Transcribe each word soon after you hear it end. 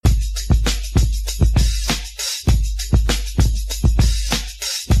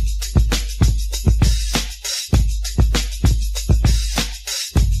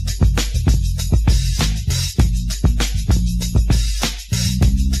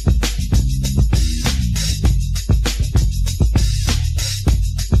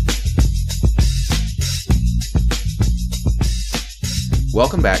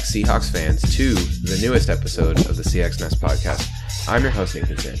Welcome back, Seahawks fans, to the newest episode of the Seahawks Nest podcast. I'm your host,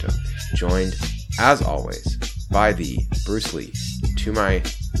 Nathan Santo, joined, as always, by the Bruce Lee, to my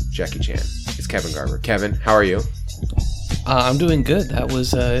Jackie Chan. It's Kevin Garber. Kevin, how are you? I'm doing good. That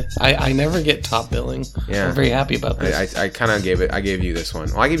was I never get top billing. Yeah. I'm very happy about this. I kind of gave you this one.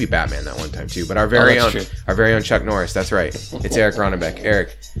 Well, I gave you Batman that one time too, but our very own Chuck Norris. That's right. It's Eric Ronnebeck.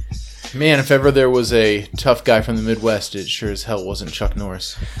 Eric. Man, if ever there was a tough guy from the Midwest, it sure as hell wasn't Chuck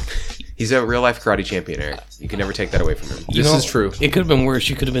Norris. He's a real-life karate champion, Eric. You can never take that away from him. This is true. It could have been worse.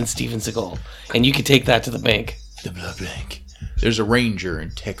 You could have been Steven Seagal, and you could take that to the bank. The blood bank. There's a ranger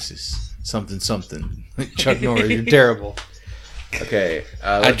in Texas. Something. Chuck Norris, you're terrible. Okay.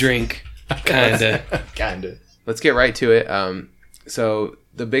 I drink. Kinda. Let's get right to it. So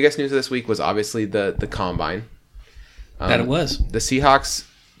the biggest news of this week was obviously the combine. That it was. The Seahawks...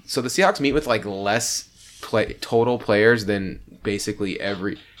 So the Seahawks meet with like less total players than basically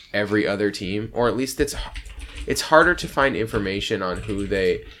every other team, or at least it's harder to find information on who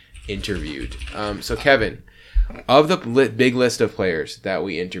they interviewed. So Kevin, of the big list of players that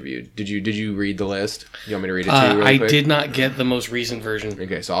we interviewed, did you read the list? You want me to read it to you really quick? I did not get the most recent version.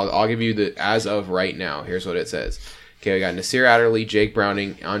 Okay, so I'll give you the as of right now. Here's what it says. Okay, we got Nasir Adderley, Jake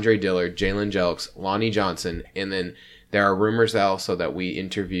Browning, Andre Dillard, Jalen Jelks, Lonnie Johnson, and then there are rumors also that we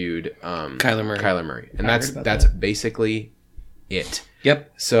interviewed Kyler Murray. And that's basically it.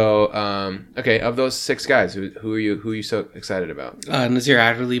 Yep. So, okay, of those six guys, who are you so excited about? Nasir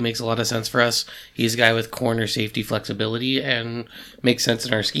Adderley makes a lot of sense for us. He's a guy with corner safety flexibility and makes sense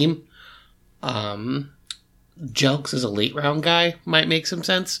in our scheme. Jelks is a late round guy, might make some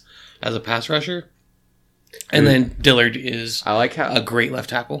sense as a pass rusher. And then Dillard is a great left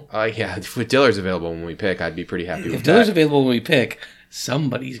tackle. Yeah, if Dillard's available when we pick, I'd be pretty happy with that. If Dillard's available when we pick,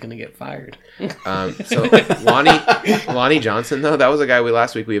 somebody's going to get fired. So Lonnie Johnson, though, that was a guy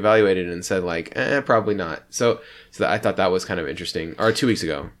last week we evaluated and said, probably not. So I thought that was kind of interesting. Or 2 weeks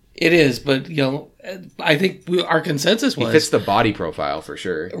ago. It is, but, I think our consensus was... He fits the body profile for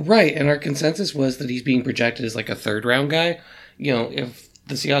sure. Right, and our consensus was that he's being projected as like a third-round guy. If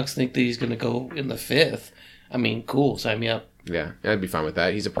the Seahawks think that he's going to go in the fifth... I mean, cool. Sign me up. Yeah, I'd be fine with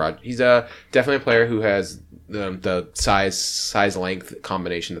that. He's definitely a player who has the size length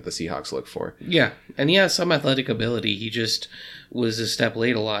combination that the Seahawks look for. Yeah, and he has some athletic ability. He just was a step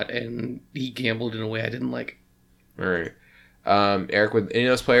late a lot, and he gambled in a way I didn't like. All right, Eric, would any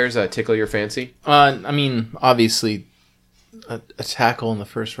of those players tickle your fancy? I mean, obviously, a tackle in the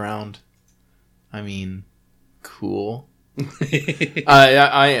first round. I mean, cool.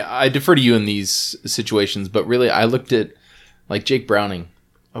 I defer to you in these situations, but really I looked at like Jake Browning.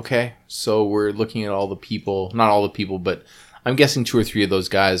 Okay, so we're looking at all the people, not all the people, but I'm guessing 2 or 3 of those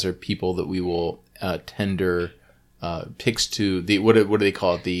guys are people that we will tender picks to. The what do they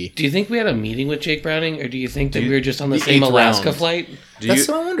call it? Do you think we had a meeting with Jake Browning, or do you think that we were just on the same Alaska flight? That's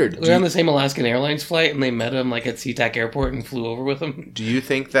what I wondered. We were on the same Alaskan Airlines flight, and they met him at SeaTac Airport and flew over with him. Do you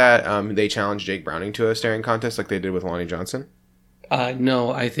think that they challenged Jake Browning to a staring contest like they did with Lonnie Johnson?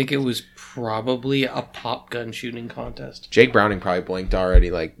 No, I think it was probably a pop gun shooting contest. Jake Browning probably blinked already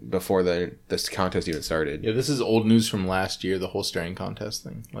before this contest even started. Yeah, this is old news from last year, the whole staring contest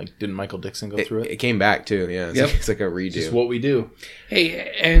thing. Didn't Michael Dixon go through it? It came back too, yeah. It's like a redo. It's just what we do.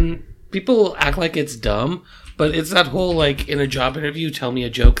 Hey, and people act like it's dumb, but it's that whole, in a job interview, tell me a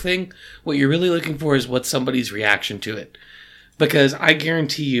joke thing. What you're really looking for is what's somebody's reaction to it. Because I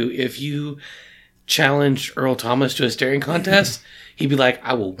guarantee you, if you challenged Earl Thomas to a staring contest... He'd be like,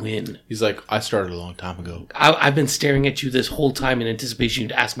 I will win. He's like, I started a long time ago. I've been staring at you this whole time in anticipation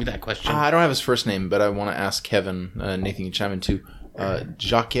to ask me that question. I don't have his first name, but I want to ask Kevin, Nathan can chime in too.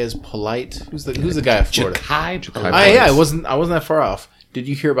 Jacques Polite. Who's the guy of Florida? Ja'Kai Polite. Yeah, I wasn't that far off. Did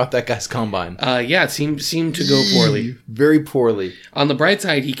you hear about that guy's combine? Yeah, it seemed to go poorly. Very poorly. On the bright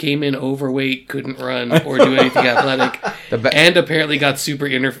side, he came in overweight, couldn't run or do anything athletic, and apparently got super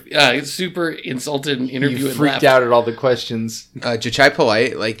insulted in interview and freaked out at all the questions. Ja'Kai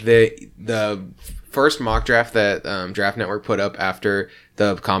Polite, the first mock draft that Draft Network put up after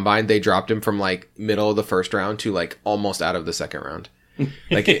the combine, they dropped him from middle of the first round to almost out of the second round.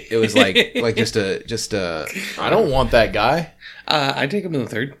 It was just a. I don't want that guy. I'd take him in the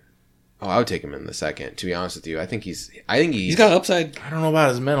third. Oh, I would take him in the second. To be honest with you, I think he's got upside. I don't know about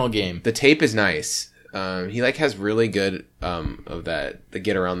his mental game. The tape is nice. He has really good of the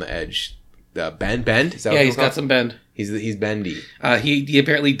get around the edge. Bend. Is that yeah, he's got some bend. He's bendy. He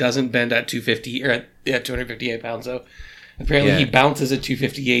apparently doesn't bend at 250 or at 258 pounds though. Apparently he bounces at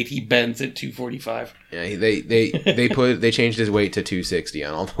 258. He bends at 245. Yeah, they changed his weight to 260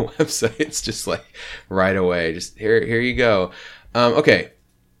 on all the websites, just right away. Just here you go. Okay,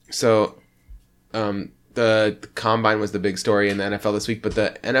 so the combine was the big story in the NFL this week, but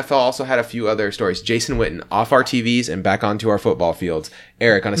the NFL also had a few other stories. Jason Witten off our TVs and back onto our football fields.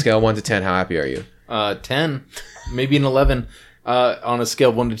 Eric, on a scale of 1 to 10, how happy are you? 10, maybe an 11. On a scale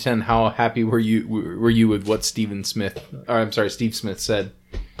of 1 to 10, how happy were you with what Steve Smith said?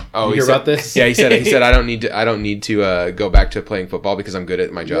 Oh, you hear about this? Yeah, he said I don't need to go back to playing football because I'm good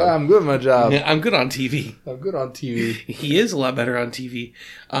at my job. Yeah, I'm good at my job. Yeah, I'm good on TV. He is a lot better on TV.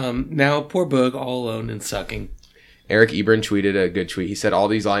 Now, poor Boog, all alone and sucking. Eric Ebron tweeted a good tweet. He said, all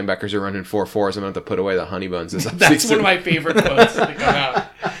these linebackers are running 4.4s. I'm going to have to put away the honey buns this That's one of my favorite quotes to come out.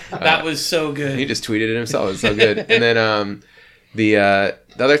 That was so good. He just tweeted it himself. It's so good. And then the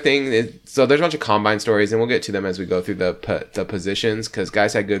other thing is, so there's a bunch of combine stories, and we'll get to them as we go through the positions, because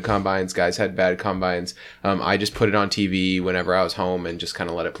guys had good combines, guys had bad combines. I just put it on TV whenever I was home and just kind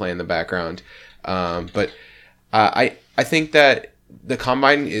of let it play in the background. But I think that the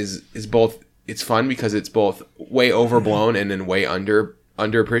combine is both. It's fun because it's both way overblown and then way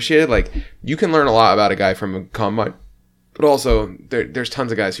underappreciated. Like, you can learn a lot about a guy from a combine, but also there's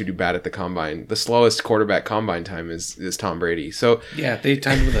tons of guys who do bad at the combine. The slowest quarterback combine time is Tom Brady. So yeah, they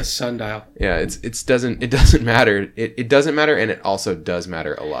timed with a sundial. Yeah, it doesn't matter. It doesn't matter, and it also does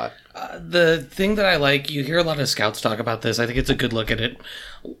matter a lot. The thing that I like, you hear a lot of scouts talk about this. I think it's a good look at it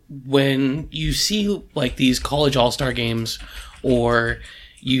when you see like these college all-star games, or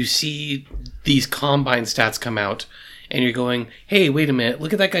you see these combine stats come out, and you're going, hey, wait a minute,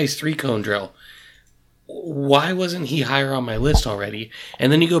 look at that guy's 3-cone drill. Why wasn't he higher on my list already?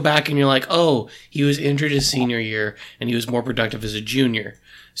 And then you go back and you're like, oh, he was injured his senior year, and he was more productive as a junior,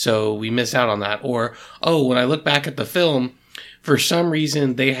 so we missed out on that. Or, oh, when I look back at the film, for some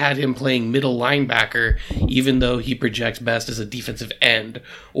reason they had him playing middle linebacker, even though he projects best as a defensive end.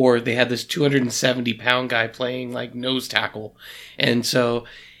 Or they had this 270-pound guy playing like nose tackle. And so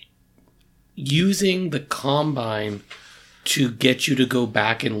using the combine to get you to go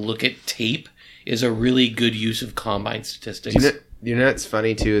back and look at tape is a really good use of combine statistics. You know what's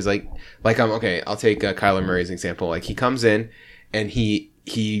funny too is like I'll take Kyler Murray's example. Like, he comes in and he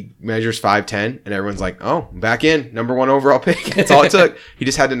measures 5'10", and everyone's like, oh, back in, number 1 overall pick. That's all it took. He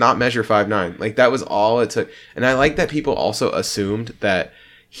just had to not measure 5'9". Like, that was all it took. And I like that people also assumed that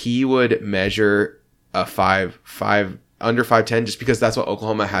he would measure a 5'5", under 5'10", just because that's what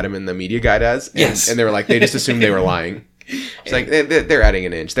Oklahoma had him in the media guide as. And, yes. And they were like, they just assumed they were lying. It's like they're adding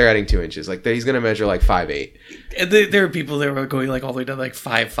an inch. They're adding 2 inches. Like, he's going to measure like 5'8". And there are people that were going like all the way down to like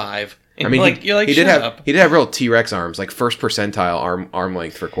 5'5". And I mean, like, you're like, he did up. have real T-Rex arms, like first percentile arm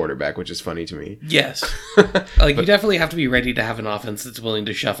length for quarterback, which is funny to me. Yes. Like, you definitely have to be ready to have an offense that's willing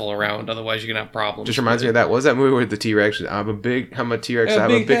to shuffle around. Otherwise, you're going to have problems. Just reminds me of that. What was that movie with the T-Rex? I'm a T-Rex. I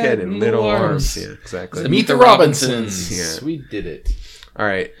have a big head and little arms. Yeah, exactly. Meet the Robinsons. Yeah. We did it. All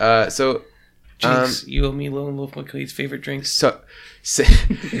right. So, Jinx, you owe me Lone Wolf McQuaid's favorite drinks. So,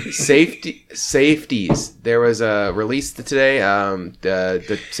 safeties. There was a release today.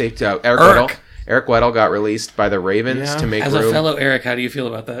 The safety Eric Weddle got released by the Ravens to make room. As a fellow Eric, how do you feel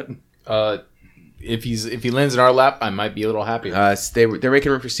about that? If he lands in our lap, I might be a little happy. They're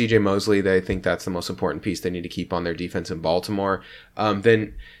making room for C.J. Mosley. They think that's the most important piece they need to keep on their defense in Baltimore.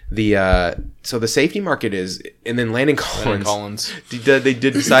 Then the safety market is, and then Landon Collins. They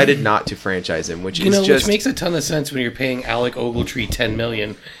decided not to franchise him, which which makes a ton of sense when you're paying Alec Ogletree $10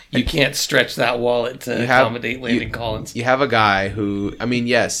 million. You can't stretch that wallet to accommodate Landon Collins. You have a guy who, I mean,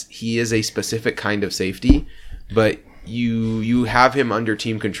 yes, he is a specific kind of safety, but you have him under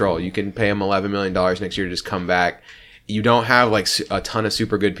team control. You can pay him $11 million next year to just come back. You don't have like a ton of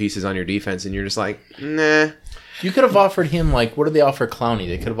super good pieces on your defense, and you're just like, nah. You could have offered him, like, what did they offer Clowney?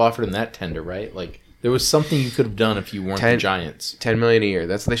 They could have offered him that tender, right? Like, there was something you could have done if you weren't the Giants. $10 million a year.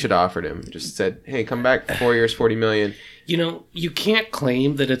 That's what they should have offered him. Just said, hey, come back 4 years, $40 million. You can't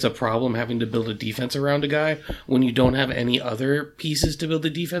claim that it's a problem having to build a defense around a guy when you don't have any other pieces to build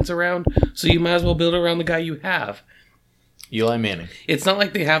a defense around. So you might as well build around the guy you have. Eli Manning. It's not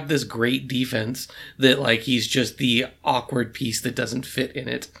like they have this great defense that, like, he's just the awkward piece that doesn't fit in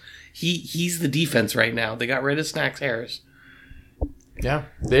it. He's the defense right now. They got rid of Snacks Harris. Yeah,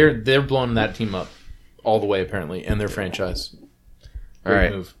 they're blowing that team up all the way, apparently, and their franchise. Great all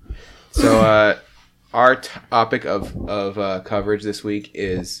right. Move. So our topic of coverage this week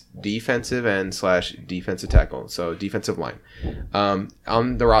is defensive end / defensive tackle. So defensive line.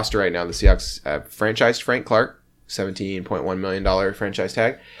 On the roster right now, the Seahawks have franchised Frank Clark. $17.1 million franchise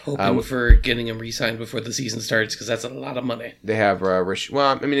tag. Hoping for getting him re-signed before the season starts, because that's a lot of money. They have he's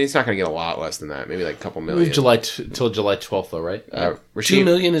not going to get a lot less than that. Maybe like a couple million. Till July 12th, though, right? $2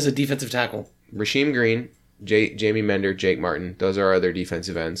 million is a defensive tackle. Rasheem Green, Jamie Mender, Jake Martin. Those are our other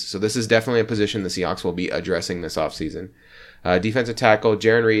defensive ends. So this is definitely a position the Seahawks will be addressing this offseason. Defensive tackle,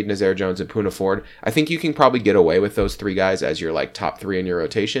 Jaron Reed, Nazir Jones, and Poona Ford. I think you can probably get away with those 3 guys as your like top 3 in your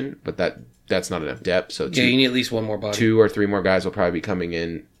rotation, but that's not enough depth. So you need at least one more body. 2 or 3 more guys will probably be coming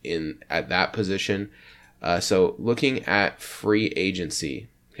in at that position. So looking at free agency,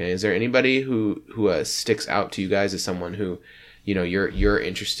 okay, is there anybody who sticks out to you guys as someone who, you're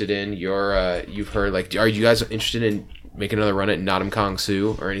interested in? You've heard, like, are you guys interested in making another run at Nadam Kong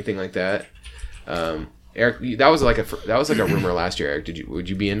Su or anything like that? Eric, that was like a rumor last year. Eric, would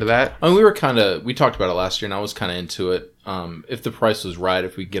you be into that? I mean, we talked about it last year, and I was kind of into it. If the price was right,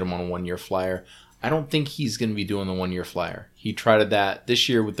 if we get him on a 1-year flyer, I don't think he's going to be doing the 1-year flyer. He tried that this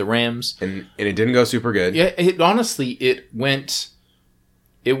year with the Rams, and it didn't go super good. Yeah,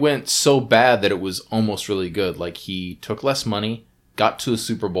 it went so bad that it was almost really good. Like, he took less money, got to a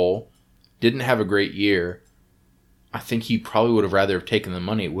Super Bowl, didn't have a great year. I think he probably would have rather have taken the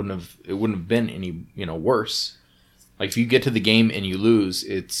money. It wouldn't have been any worse. Like, if you get to the game and you lose,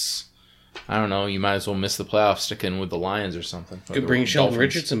 it's, I don't know, you might as well miss the playoffs, stick in with the Lions or something. Could bring Sheldon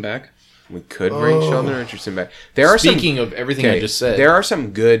Richardson back. We could bring Sheldon Richardson back. Speaking of everything I just said, there are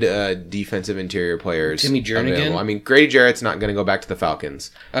some good defensive interior players. Timmy Jernigan. I mean, Grady Jarrett's not going to go back to the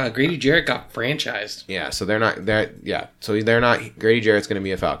Falcons. Grady Jarrett got franchised. Yeah, so they're not. Grady Jarrett's going to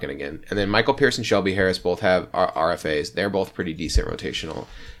be a Falcon again. And then Michael Pierce and Shelby Harris both have RFAs. They're both pretty decent rotational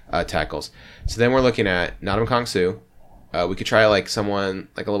tackles. So then we're looking at Nadam Kong Su. We could try like someone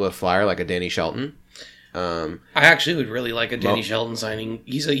like a little bit of flyer, like a Danny Shelton. I actually would really like a Danny Shelton signing.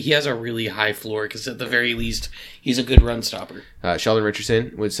 He has a really high floor because at the very least he's a good run stopper. Sheldon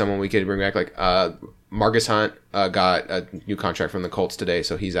Richardson was someone we could bring back. Like Marcus Hunt got a new contract from the Colts today,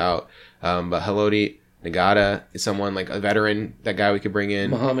 so he's out. But Haloti Ngata is someone like a veteran. That guy we could bring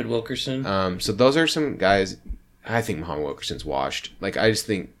in. Muhammad Wilkerson. So those are some guys. I think Muhammad Wilkerson's washed. Like, I just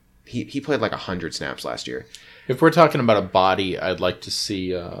think he played like 100 snaps last year. If we're talking about a body, I'd like to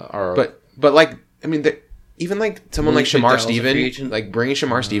see our. But like, I mean, even like someone like Shamar Stephen, like bringing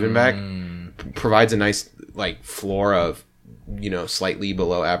Shamar Stephen back provides a nice like floor of, slightly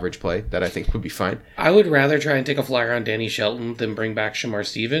below average play that I think would be fine. I would rather try and take a flyer on Danny Shelton than bring back Shamar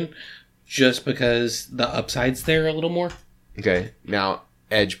Stephen, just because the upside's there a little more. Okay, now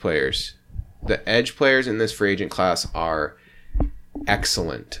edge players. The edge players in this free agent class are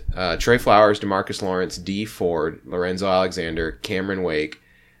excellent. Trey Flowers, DeMarcus Lawrence, D Ford, Lorenzo Alexander, Cameron Wake.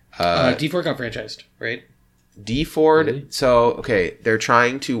 D Ford got franchised, right? D Ford. Really? So okay, they're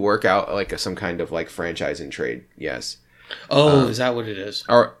trying to work out like some kind of like franchise and trade. Yes. Oh, is that what it is?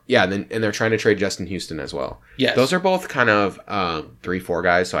 Or yeah, and they're trying to trade Justin Houston as well. Yes. Those are both kind of 3-4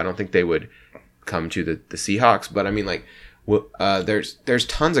 guys, so I don't think they would come to the Seahawks. But I mean, like, there's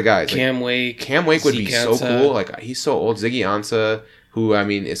tons of guys. Cam Wake would be so cool. Like, he's so old. Ziggy Ansah, who I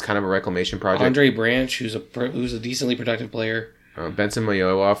mean is kind of a reclamation project. Andre Branch, who's a decently productive player. Benson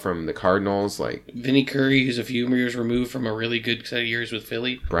Mayowa from the Cardinals, like Vinny Curry, who's a few years removed from a really good set of years with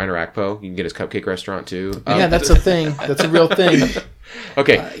Philly. Brian Arakpo, you can get his cupcake restaurant too. Yeah, that's a thing. That's a real thing.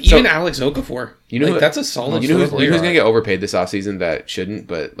 Okay, even Alex Okafor, that's a solid. Who's going to get overpaid this offseason that shouldn't,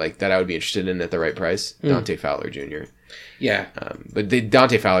 but like that I would be interested in at the right price? Dante Fowler Jr. Yeah, but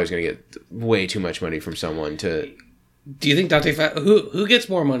Dante Fowler is going to get way too much money from someone to. Do you think who gets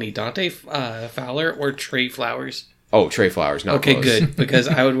more money, Dante Fowler or Trey Flowers? Oh, Trey Flowers, not okay, close. Good, because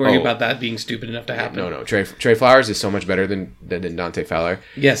I would worry about that being stupid enough to happen. No, Trey Flowers is so much better than Dante Fowler.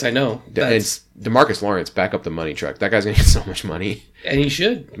 Yes, I know. And DeMarcus Lawrence, back up the money truck. That guy's gonna get so much money, and he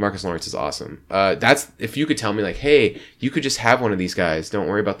should. DeMarcus Lawrence is awesome. That's if you could tell me like, hey, you could just have one of these guys. Don't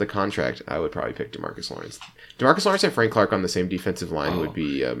worry about the contract. I would probably pick DeMarcus Lawrence. DeMarcus Lawrence and Frank Clark on the same defensive line would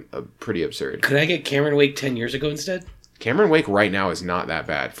be pretty absurd. Could I get Cameron Wake 10 years ago instead? Cameron Wake right now is not that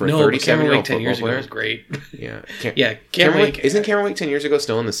bad for a 37-year-old Cameron Wake 10 football years player. ago was great. Yeah, Cameron Wake isn't Cameron Wake 10 years ago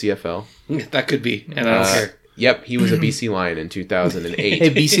still in the CFL? That could be, and I don't care. Yep, he was a BC Lion in 2008.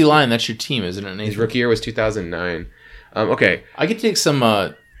 Hey, BC Lion, that's your team, isn't it, Nathan? His rookie year was 2009. Okay, I could take some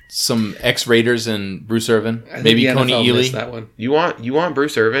ex-Raiders and Bruce Irvin, maybe Coney Ely. That one. You want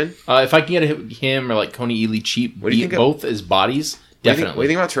Bruce Irvin? If I can get him or like Coney Ely cheap, both as bodies. Definitely. What do you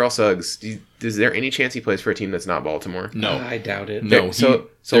think about Terrell Suggs? Is there any chance he plays for a team that's not Baltimore? No, I doubt it. No,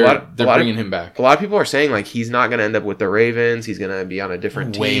 they're bringing him back. A lot of people are saying like he's not going to end up with the Ravens. He's going to be on a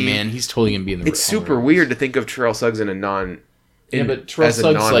different team. Man, he's totally going to be in the. It's super weird to think of Terrell Suggs in a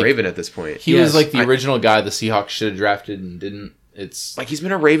non-Raven at this point. He was like the original guy the Seahawks should have drafted and didn't. It's like he's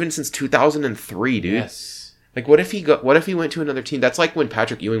been a Raven since 2003, dude. Yes. Like, what if he went to another team? That's like when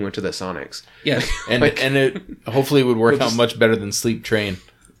Patrick Ewing went to the Sonics. Yeah, and it hopefully would work out much better than Sleep Train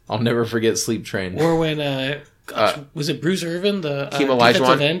I'll never forget Sleep Train. Or when was it Bruce Irvin, the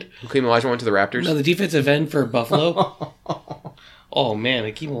defensive end? Hakeem Olajuwon went to the Raptors? No, the defensive end for Buffalo. Oh man,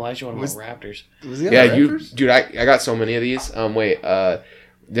 Hakeem Olajuwon on the Raptors. Was he on the Raptors? Dude, I got so many of these.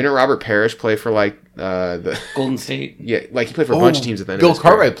 Didn't Robert Parrish play for the Golden State? Yeah, like he played for a bunch of teams at the end Bill of his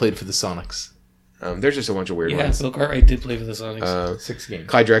Cartwright played for the Sonics. There's just a bunch of weird Yeah, ones. Bill Cartwright did play for the Sonics. 6 games.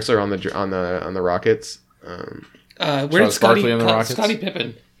 Clyde Drexler on the Rockets. Where did Barkley on the Rockets? Scottie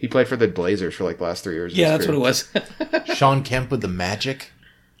Pippen? He played for the Blazers for like the last 3 years. Yeah, that's what it was. Sean Kemp with the Magic.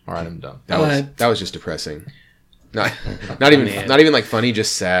 All right, I'm done. That was just depressing. Not even like funny,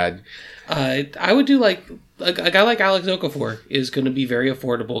 just sad. I would do like a guy like Alex Okafor is going to be very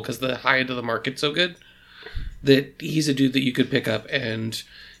affordable because the high end of the market's so good that he's a dude that you could pick up and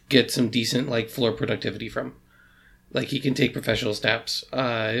get some decent like floor productivity from. Like he can take professional snaps.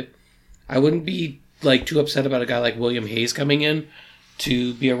 I wouldn't be like too upset about a guy like William Hayes coming in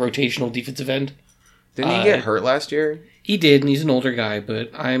to be a rotational defensive end. Didn't he get hurt last year? He did, and he's an older guy, but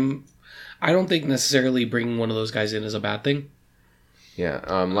I don't think necessarily bringing one of those guys in is a bad thing. Yeah.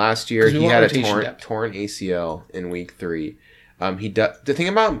 Last year he had a depth. torn ACL in week 3. The thing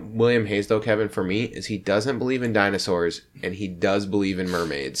about William Hayes, though, Kevin, for me, is he doesn't believe in dinosaurs and he does believe in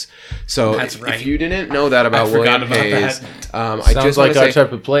mermaids. So if you didn't know that about William Hayes, I Sounds like our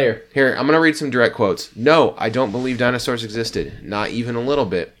type of player. Here, I'm going to read some direct quotes. No, I don't believe dinosaurs existed. Not even a little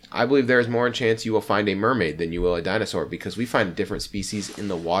bit. I believe there is more chance you will find a mermaid than you will a dinosaur because we find different species in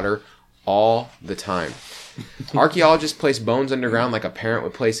the water all the time. Archaeologists place bones underground like a parent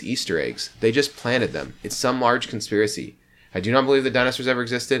would place Easter eggs. They just planted them. It's some large conspiracy. I do not believe that dinosaurs ever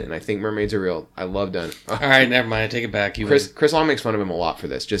existed, and I think mermaids are real. I love dinosaurs. All right, never mind. I take it back. Chris Long makes fun of him a lot for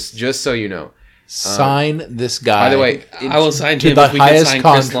this. Just so you know. Sign this guy. By the way, I will sign to him the if we can highest sign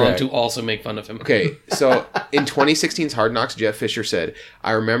Chris Long contract. to also make fun of him. Okay, so in 2016's Hard Knocks, Jeff Fisher said,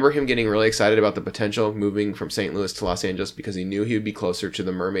 I remember him getting really excited about the potential of moving from St. Louis to Los Angeles because he knew he would be closer to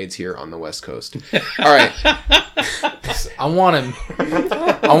the mermaids here on the West Coast. All right. I want him.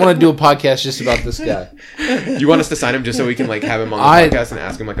 I want to do a podcast just about this guy. You want us to sign him just so we can like have him on the podcast and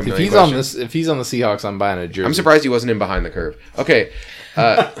ask him like a million questions? If he's on the Seahawks, I'm buying a jersey. I'm surprised he wasn't in Behind the Curve. Okay.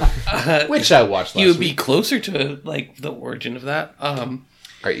 Which I watched last He would be week. closer to like the origin of that. All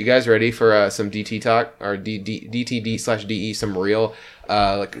right, you guys ready for some DT talk or DTD/DE? Some real,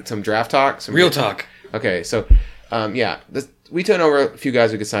 like some draft talk. Some Real talk. Okay, so we turned over a few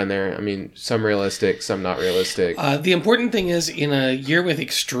guys we could sign there. I mean, some realistic, some not realistic. The important thing is in a year with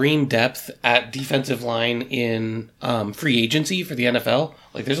extreme depth at defensive line in free agency for the NFL,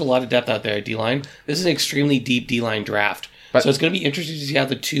 like there's a lot of depth out there at D-line. This is an extremely deep D-line draft. So it's going to be interesting to see how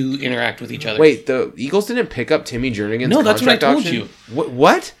the two interact with each other. Wait, the Eagles didn't pick up Timmy Jernigan's No, that's what I contract told option? you.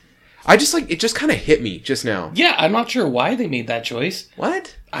 What? I just it just kind of hit me just now. Yeah, I'm not sure why they made that choice.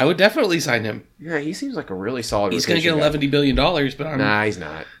 What? I would definitely sign him. Yeah, he seems like a really solid. He's going to get $11 billion, but Nah, he's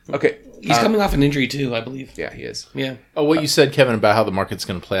not. Okay, he's coming off an injury too, I believe. Yeah, he is. Yeah. Oh, what you said, Kevin, about how the market's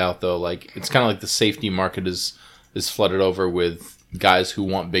going to play out, though, like it's kind of like the safety market is flooded over with guys who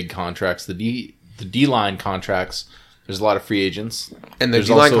want big contracts. The D-line contracts. There's a lot of free agents. And the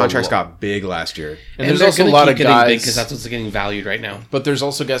D-line contracts got big last year. And there's also a lot of guys because that's what's getting valued right now. But there's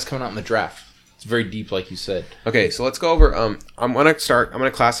also guys coming out in the draft. It's very deep, like you said. Okay, so let's go over. I'm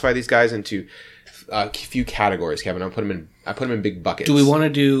gonna classify these guys into a few categories, Kevin. I put them in big buckets. Do we want to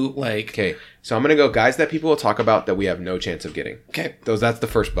do like? Okay, so I'm gonna go guys that people will talk about that we have no chance of getting. Okay, that's the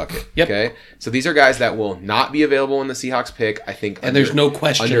first bucket. Yep. Okay, so these are guys that will not be available in the Seahawks pick. I think, and there's no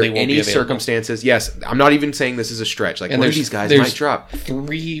question under they won't any be available. circumstances. Yes, I'm not even saying this is a stretch. Like, one of these guys might drop.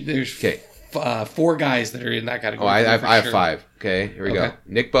 There's 4 guys that are in that category. Oh, I have 5. Okay, here we go.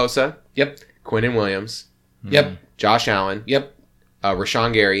 Nick Bosa. Yep. Quinnen Williams. Yep. Josh Allen. Yep.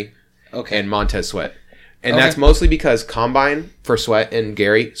 Rashawn Gary. Okay. And Montez Sweat. And that's mostly because Combine for Sweat and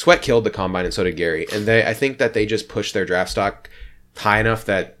Gary. Sweat killed the Combine and so did Gary. And I think that they just pushed their draft stock high enough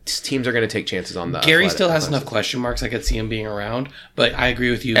that teams are going to take chances on that. Gary still has enough question marks. I could see him being around. But I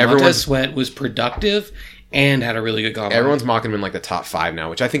agree with you. Montez Sweat was productive and had a really good combine. Everyone's mocking him in like the top 5 now,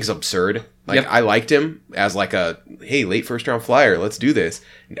 which I think is absurd. Like, I liked him as like hey, late first round flyer, let's do this.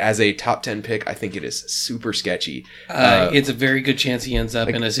 As a top 10 pick, I think it is super sketchy. It's a very good chance he ends up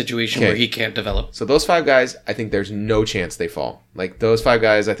in a situation where he can't develop. So those 5 guys, I think there's no chance they fall. Like, those 5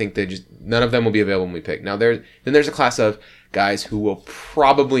 guys, I think none of them will be available when we pick. Now there's a class of guys who will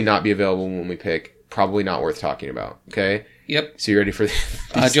probably not be available when we pick. Probably not worth talking about. Okay. Yep. So you ready for do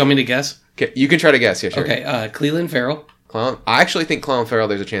you want me to guess? Okay, you can try to guess. Yeah, sure. Okay. Cleveland Farrell. I actually think Clelin Ferrell,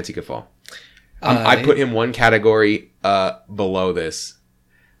 there's a chance he could fall. I put him one category below this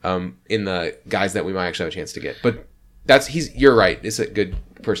in the guys that we might actually have a chance to get. But You're right. It's a good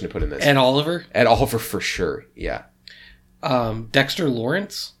person to put in this. Ed Oliver? Ed Oliver for sure. Yeah. Dexter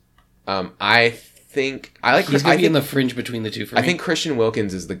Lawrence? I think I like. He's gonna be in the fringe between the two for me. I think Christian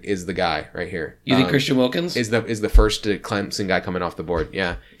Wilkins is the guy right here. You think Christian Wilkins is the first Clemson guy coming off the board?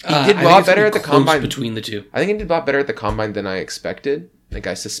 Yeah, he did a lot better at the combine between the two. I think he did a lot better at the combine than I expected. Like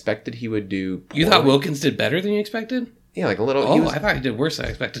I suspected he would do. Poorly. You thought Wilkins did better than you expected? Yeah, like a little. Oh, I thought he did worse than I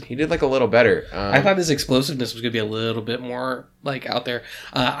expected. He did like a little better. I thought his explosiveness was going to be a little bit more like out there.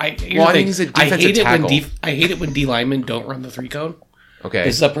 I think he's a defensive tackle. I hate it when D linemen don't run the 3 cone. Okay,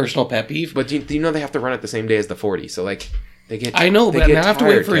 this is a personal pet peeve. But do you know they have to run it the same day as the 40? So like they get. I know, but now I have to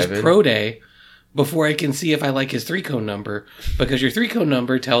wait for Kevin. his pro day before I can see if I like his 3 cone number, because your 3 cone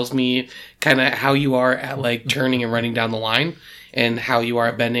number tells me kind of how you are at like turning and running down the line and how you are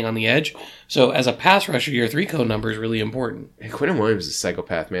at bending on the edge. So as a pass rusher, your 3 cone number is really important. Hey, Quinton Williams is a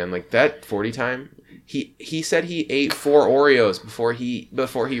psychopath, man. Like that 40 time. He said he ate 4 Oreos before he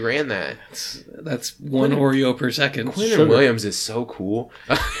ran that. That's one Oreo per second. Quinton Williams is so cool.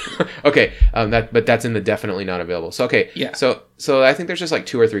 Okay, but that's in the definitely not available. So okay, yeah. So I think there's just like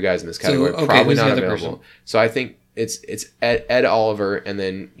 2 or 3 guys in this category probably not available. Person? So I think it's Ed Oliver and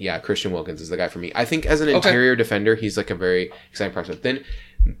then Christian Wilkins is the guy for me. I think as an interior defender, he's like a very exciting prospect. Then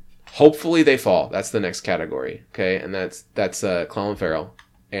hopefully they fall. That's the next category. Okay, and that's Clelin Ferrell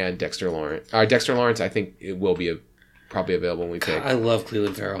and Dexter Lawrence. Dexter Lawrence, I think it will be probably available when we pick. I love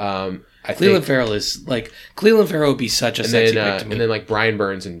Clelin Ferrell. Clelin Ferrell would be such a sexy pick to me. And then like Brian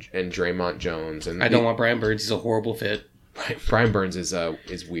Burns and Draymond Jones. And I don't want Brian Burns. He's a horrible fit. Brian Burns is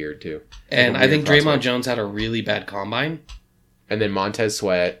weird too. And I think Draymond Jones had a really bad combine. And then Montez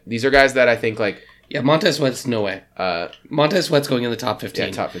Sweat. These are guys that I think like. Yeah, Montez Sweat's no way. Montez Sweat's going in the top 15.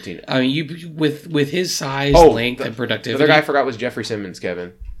 Yeah, top 15. I mean, you with his size, length, and productivity. The other guy I forgot was Jeffrey Simmons,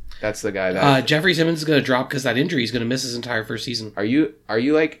 Kevin. That's the guy that... Jeffrey Simmons is going to drop because that injury. He's going to miss his entire first season. Are you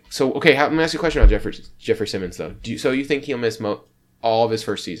like... So, okay, let me ask you a question about Jeffrey Simmons, though. So you think he'll miss all of his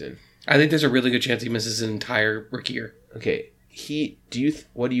first season? I think there's a really good chance he misses his entire rookie year. Okay.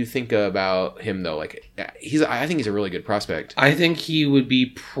 What do you think about him, though? Like, I think he's a really good prospect. I think he would be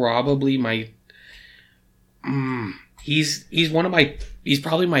probably my... He's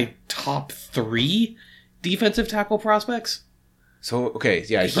probably my top 3 defensive tackle prospects. So okay,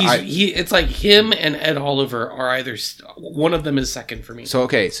 yeah, it's like him and Ed Oliver are either one of them is second for me. So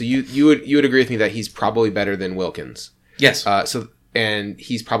okay, so you would agree with me that he's probably better than Wilkins. Yes. And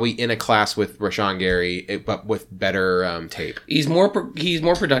he's probably in a class with Rashawn Gary, but with better tape. He's more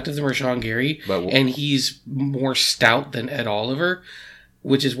productive than Rashawn Gary, and he's more stout than Ed Oliver,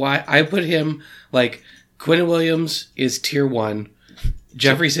 which is why I put him like. Quinton Williams is tier 1.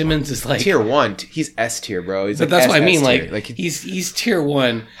 Jeffrey Simmons is like tier 1. He's S tier, bro. He's but like that's what I mean. S-tier. Like he's tier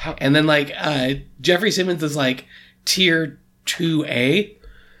 1, and then like Jeffrey Simmons is like tier 2A,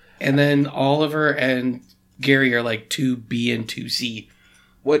 and then Oliver and Gary are like 2B and 2C.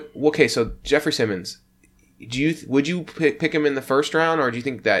 What? Okay, so Jeffrey Simmons, would you pick him in the first round, or do you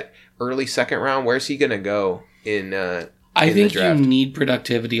think that early second round? Where's he gonna go in? I think you need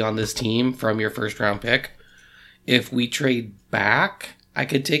productivity on this team from your first round pick. If we trade back, I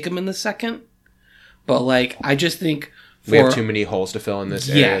could take him in the second. But like, I just think we have too many holes to fill in this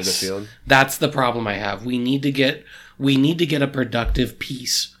area of the field. That's the problem I have. We need to get a productive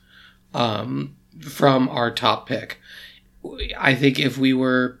piece from our top pick. I think if we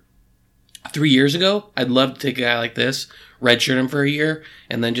were 3 years ago, I'd love to take a guy like this, redshirt him for a year,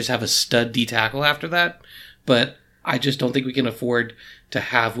 and then just have a stud D tackle after that. But I just don't think we can afford to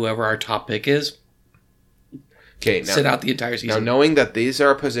have whoever our top pick is sit out the entire season. Now, knowing that these are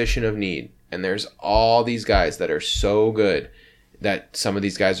a position of need, and there's all these guys that are so good that some of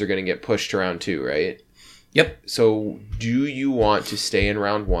these guys are going to get pushed to round 2, right? Yep. So, do you want to stay in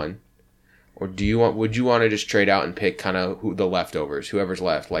round 1, or would you want to just trade out and pick kind of the leftovers, whoever's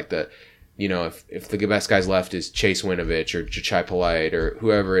left, like the... You know, if the best guys left is Chase Winovich or Jachai Polite or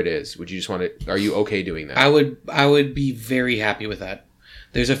whoever it is, would you just want to? Are you okay doing that? I would be very happy with that.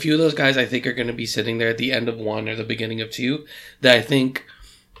 There's a few of those guys I think are going to be sitting there at the end of 1 or the beginning of 2 that I think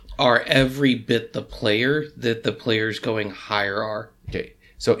are every bit the player that the players going higher are. Okay,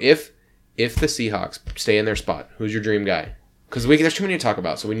 so if the Seahawks stay in their spot, who's your dream guy? Because there's too many to talk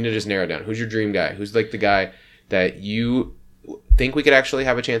about, so we need to just narrow it down. Who's your dream guy? Who's like the guy that you think we could actually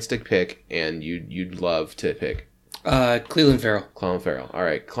have a chance to pick, and you'd love to pick? Clelin Ferrell. Clelin Ferrell. All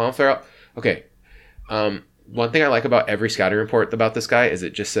right, Clelin Ferrell. Okay. One thing I like about every scouting report about this guy is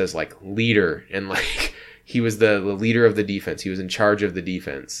it just says like leader, and like he was the leader of the defense. He was in charge of the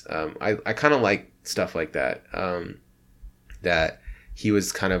defense. I kind of like stuff like that. That he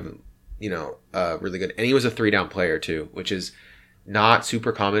was kind of really good. And he was a 3-down player too, which is not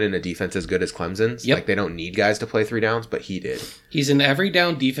super common in a defense as good as Clemson's. Yep. Like, they don't need guys to play 3 downs, but he did. He's an every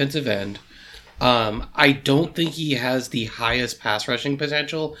down defensive end. I don't think he has the highest pass rushing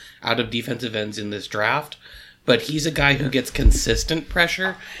potential out of defensive ends in this draft, but he's a guy who gets consistent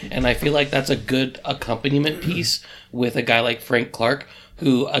pressure, and I feel like that's a good accompaniment piece with a guy like Frank Clark,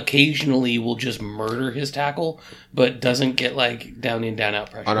 who occasionally will just murder his tackle, but doesn't get like down in, down out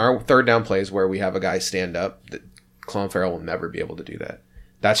pressure. On our 3rd down plays where we have a guy stand up, Clelin Ferrell will never be able to do that.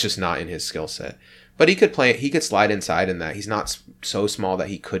 That's just not in his skill set. But he could slide inside in that. He's not so small that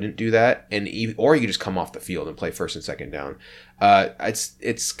he couldn't do that, or he could just come off the field and play 1st and 2nd down.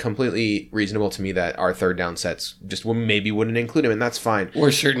 It's completely reasonable to me that our 3rd down sets just maybe wouldn't include him, and that's fine.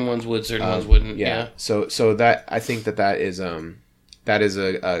 Or certain ones would, certain ones wouldn't. Yeah. So that, I think that is a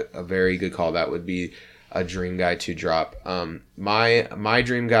very good call. That would be a dream guy to drop. My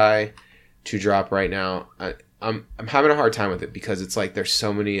dream guy to drop right now. I'm having a hard time with it because it's like there's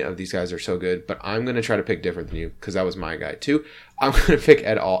so many of these guys are so good, but I'm going to try to pick different than you because that was my guy too. I'm going to pick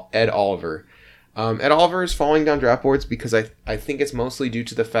Ed Oliver. Ed Oliver is falling down draft boards because I think it's mostly due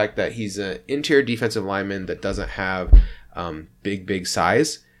to the fact that he's an interior defensive lineman that doesn't have big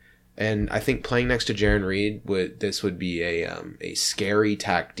size. And I think playing next to Jaron Reed would be a scary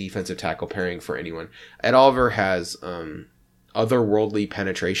defensive tackle pairing for anyone. Ed Oliver has otherworldly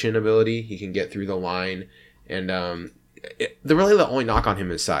penetration ability. He can get through the line. And the only knock on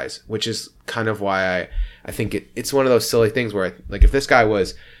him is size, which is kind of why I think it's one of those silly things where, like, if this guy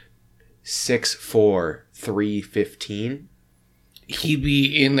was 6'4", 315, he'd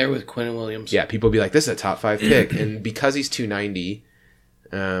be in there with Quinnen Williams. Yeah, people would be like, this is a top 5 pick. And because he's 290,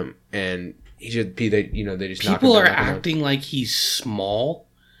 and he should be, they just knock him people down, are acting like he's small.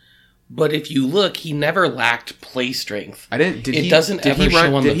 But if you look, he never lacked play strength. Did he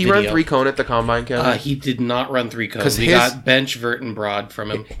run 3 cone at the combine, Kevin? He did not run 3 cone. He got bench, vert, and broad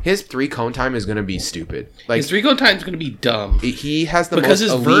from him. His 3 cone time is going to be stupid. Like, his 3 cone time is going to be dumb. He has the because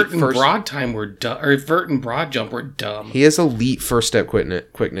most his elite vert and broad time were dumb, or vert and broad jump were dumb. He has elite first step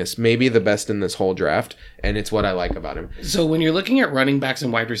quickness, maybe the best in this whole draft, and it's what I like about him. So when you're looking at running backs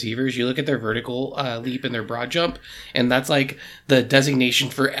and wide receivers, you look at their vertical leap and their broad jump, and that's like the designation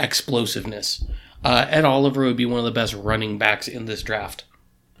for explosiveness. Ed Oliver would be one of the best running backs in this draft.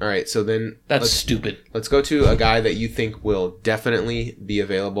 All right, so then that's stupid. Let's go to a guy that you think will definitely be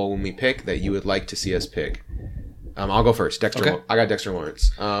available when we pick that you would like to see us pick. I'll go first. Okay. I got Dexter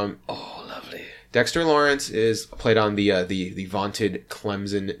Lawrence. Lovely. Dexter Lawrence is played on the vaunted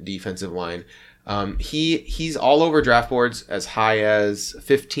Clemson defensive line. He's all over draft boards as high as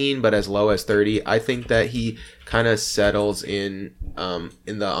 15, but as low as 30. I think that he kind of settles on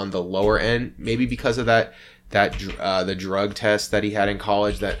the lower end, maybe because of the drug test that he had in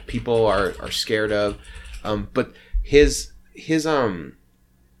college that people are scared of. But his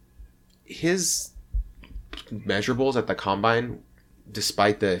measurables at the combine,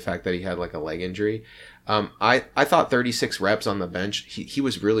 despite the fact that he had like a leg injury, I thought 36 reps on the bench, he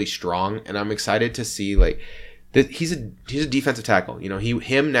was really strong, and I'm excited to see like that he's a defensive tackle.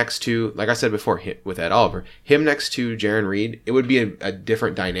 Him next to, like I said before, with Ed Oliver, him next to Jaron Reed, it would be a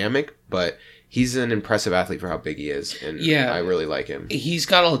different dynamic, but he's an impressive athlete for how big he is, and I really like him. He's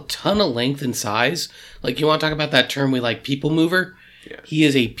got a ton of length and size. Like, you want to talk about that term we like, people mover? Yeah. He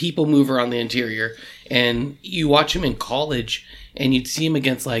is a people mover on the interior, and you watch him in college, and you'd see him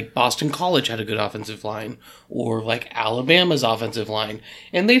against, like, Boston College had a good offensive line, or, like, Alabama's offensive line,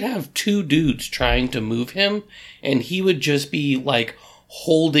 and they'd have 2 dudes trying to move him, and he would just be, like,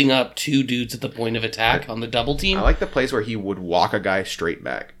 holding up 2 dudes at the point of attack on the double team. I like the plays where he would walk a guy straight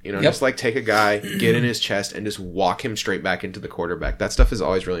back. Just like take a guy, get in his chest, and just walk him straight back into the quarterback. That stuff is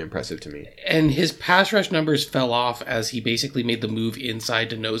always really impressive to me. And his pass rush numbers fell off as he basically made the move inside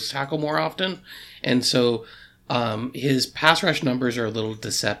to nose tackle more often. And so his pass rush numbers are a little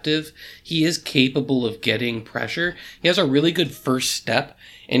deceptive. He is capable of getting pressure. He has a really good first step.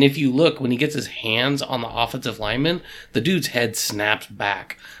 And if you look, when he gets his hands on the offensive lineman, the dude's head snaps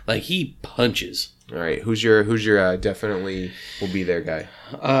back. Like, he punches. All right, who's your definitely will be there guy?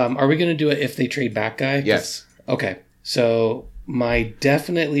 Are we going to do it if they trade back guy? Yes. Okay, so my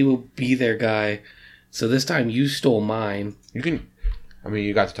definitely will be there guy. So this time you stole mine.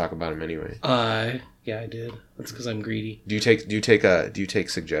 You got to talk about him anyway. Yeah, I did. That's because I'm greedy. Do you take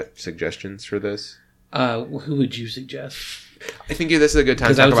suggestions for this? Who would you suggest? I think this is a good time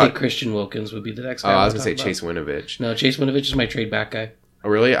to talk about... Because I would say Christian Wilkins would be the next guy. I was going to say Chase Winovich. No, Chase Winovich is my trade back guy. Oh,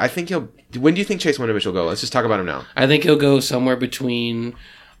 really? I think when do you think Chase Winovich will go? Let's just talk about him now. I think he'll go somewhere between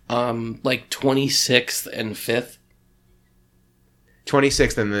 26th and 5th.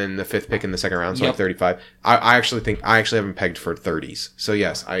 26th, and then the 5th pick in the second round, so like 35. I actually have him pegged for 30s. So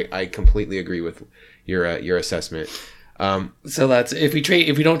yes, I completely agree with your assessment. So that's if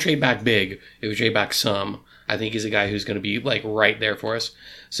we don't trade back big, if we trade back some, I think he's a guy who's going to be like right there for us.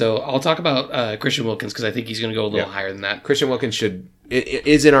 So I'll talk about Christian Wilkins because I think he's going to go a little higher than that. Christian Wilkins it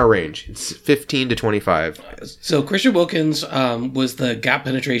is in our range. It's 15 to 25. So Christian Wilkins was the gap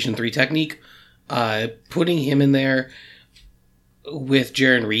penetration 3 technique. Putting him in there with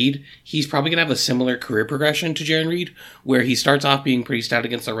Jaron Reed, he's probably going to have a similar career progression to Jaron Reed, where he starts off being pretty stout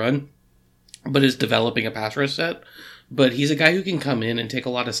against the run, but is developing a pass rush set. But he's a guy who can come in and take a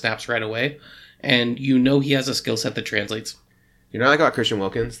lot of snaps right away, and he has a skill set that translates. You know what I like about Christian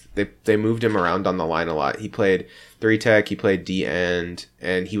Wilkins? They moved him around on the line a lot. He played 3 tech, he played D end,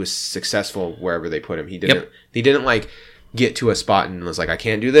 and he was successful wherever they put him. He didn't like get to a spot and was like, I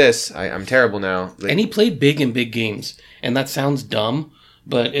can't do this. I'm terrible now. And he played big in big games, and that sounds dumb,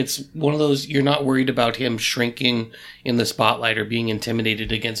 but it's one of those, you're not worried about him shrinking in the spotlight or being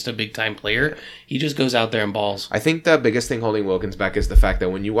intimidated against a big-time player. He just goes out there and balls. I think the biggest thing holding Wilkins back is the fact that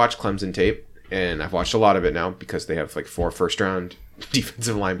when you watch Clemson tape, and I've watched a lot of it now because they have like 4 first-round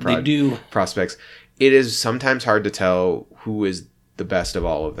defensive line prospects, it is sometimes hard to tell who is the best of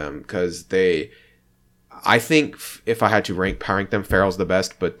all of them because I think if I had to rank them, Farrell's the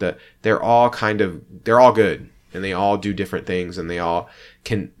best, but they're all good. And they all do different things, and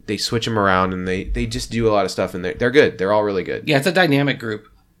they switch them around, and they just do a lot of stuff, and they're good. They're all really good. Yeah, it's a dynamic group.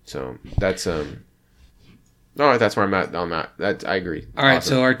 So that's that's where I'm at on that. I agree. All right,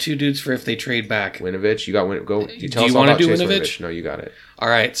 so our 2 dudes for if they trade back. Winovich, you got go. Do you want to do Winovich? No, you got it. All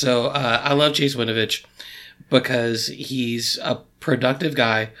right, so I love Chase Winovich because he's a productive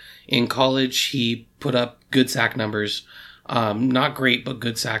guy. In college, he put up good sack numbers. Not great, but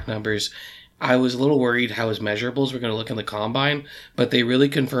good sack numbers. I was a little worried how his measurables were going to look in the combine, but they really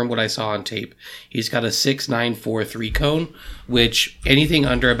confirmed what I saw on tape. He's got a 6.94 3-cone, which anything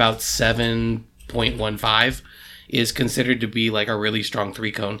under about 7.15 is considered to be like a really strong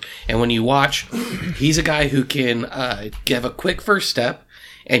 3-cone. And when you watch, he's a guy who can give a quick first step,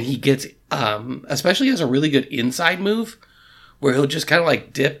 and he gets, especially has a really good inside move, where he'll just kind of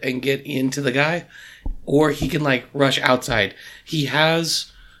like dip and get into the guy, or he can like rush outside. He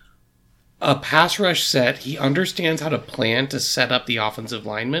has a pass rush set. He understands how to plan to set up the offensive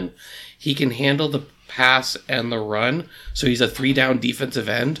lineman. He can handle the pass and the run. So he's a 3-down defensive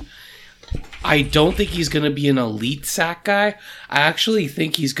end. I don't think he's going to be an elite sack guy. I actually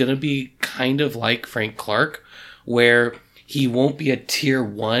think he's going to be kind of like Frank Clark, where he won't be a tier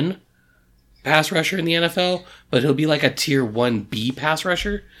 1 pass rusher in the NFL, but he'll be like a tier 1B pass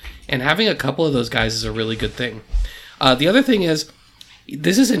rusher. And having a couple of those guys is a really good thing. The other thing is,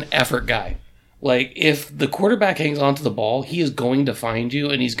 this is an effort guy. Like, if the quarterback hangs onto the ball, he is going to find you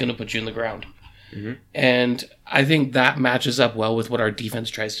and he's going to put you in the ground. Mm-hmm. And I think that matches up well with what our defense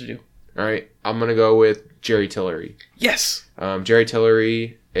tries to do. All right, I'm going to go with Jerry Tillery. Yes. Jerry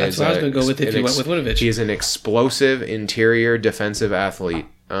Tillery is... That's what I was going to go with if you went with Winovich. He is an explosive interior defensive athlete.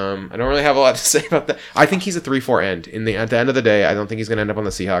 I don't really have a lot to say about that. I think he's a 3-4 end. At the end of the day, I don't think he's going to end up on the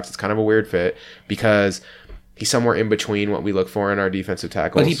Seahawks. It's kind of a weird fit because he's somewhere in between what we look for in our defensive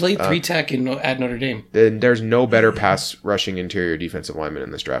tackles. But he played 3 tech at Notre Dame. There's no better pass rushing interior defensive lineman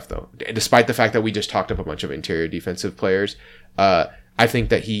in this draft, though. Despite the fact that we just talked up a bunch of interior defensive players, I think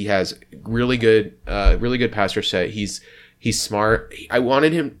that he has really good pass rush set. He's smart. I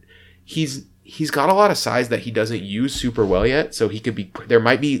wanted him. He's got a lot of size that he doesn't use super well yet, so he could be. There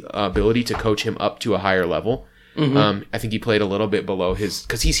might be ability to coach him up to a higher level. Mm-hmm. I think he played a little bit below his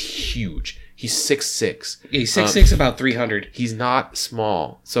because he's huge. He's 6'6". Yeah, he's 6'6", about 300. He's not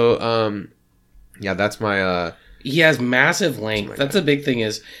small. So, yeah, that's my... he has massive length. That's a big thing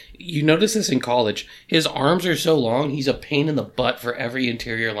is, you notice this in college. His arms are so long, he's a pain in the butt for every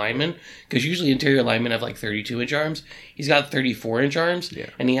interior lineman. Because usually interior linemen have like 32-inch arms. He's got 34-inch arms.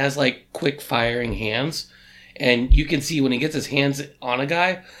 Yeah. And he has like quick-firing hands. And you can see when he gets his hands on a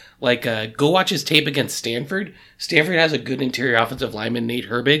guy... Like, go watch his tape against Stanford. Stanford has a good interior offensive lineman, Nate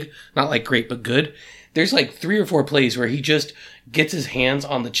Herbig. Not like great, but good. There's like 3 or 4 plays where he just gets his hands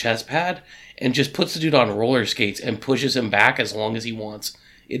on the chest pad and just puts the dude on roller skates and pushes him back as long as he wants.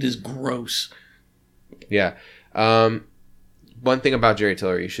 It is gross. Yeah. One thing about Jerry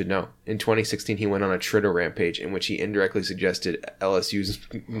Tillery you should know. In 2016, he went on a Twitter rampage in which he indirectly suggested LSU's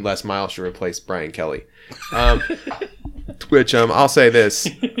Les Miles should replace Brian Kelly. Which I'll say this: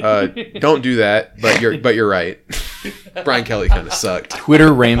 don't do that. But you're right. Brian Kelly kind of sucked.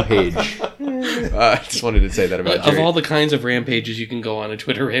 Twitter rampage. I just wanted to say that about Jerry. Of all the kinds of rampages you can go on, a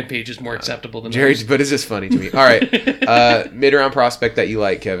Twitter rampage is more acceptable than Jerry, others. but it's just funny to me. All right, mid-round prospect that you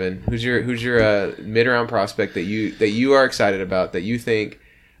like, Kevin. Who's your mid-round prospect that you are excited about, that you think,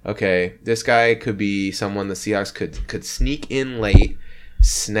 okay, this guy could be someone the Seahawks could sneak in late,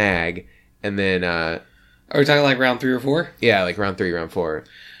 snag, and then Are we talking like round 3 or 4? yeah, like round 3, round 4.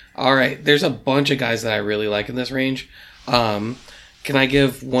 All right, there's a bunch of guys that I really like in this range. Can I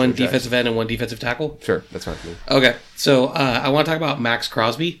give one defensive end and one defensive tackle? Sure, that's fine for me. Okay, so I want to talk about Max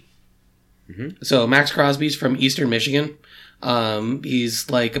Crosby. Mm-hmm. So Max Crosby's from Eastern Michigan. He's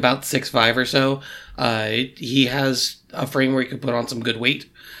like about 6'5" or so. He has a frame where he can put on some good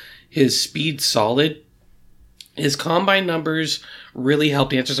weight. His speed's solid. His combine numbers really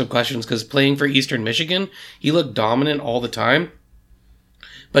helped answer some questions because playing for Eastern Michigan, he looked dominant all the time.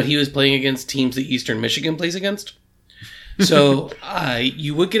 But he was playing against teams that Eastern Michigan plays against. So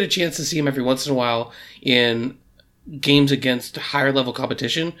you would get a chance to see him every once in a while in games against higher level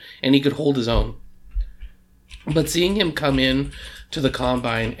competition, and he could hold his own. But seeing him come in to the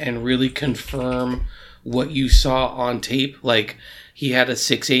combine and really confirm what you saw on tape, like he had a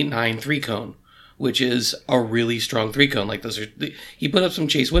 6.89 3-cone, which is a really strong 3-cone. Like those are, he put up some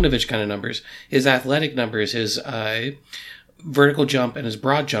Chase Winovich kind of numbers. His athletic numbers, his vertical jump and his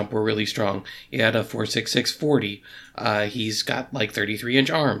broad jump were really strong. He had a 4.66 40. He's got like 33-inch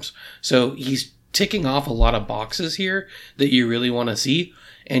arms. So he's ticking off a lot of boxes here that you really want to see.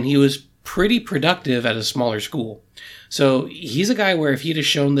 And he was pretty productive at a smaller school. So he's a guy where if he'd have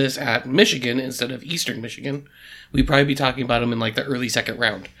shown this at Michigan instead of Eastern Michigan, we'd probably be talking about him in like the early second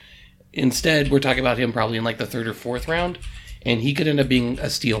round. Instead, we're talking about him probably in like the third or fourth round, and he could end up being a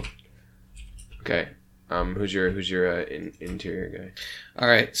steal. Okay. Who's your interior guy? All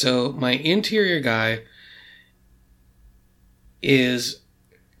right, so my interior guy is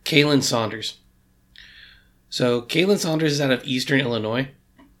Kalen Saunders. So Kalen Saunders is out of Eastern Illinois.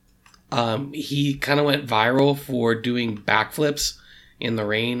 He kind of went viral for doing backflips in the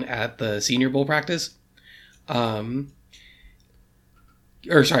rain at the Senior Bowl practice. Western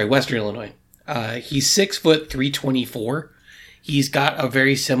Illinois. He's 6 foot 324. He's got a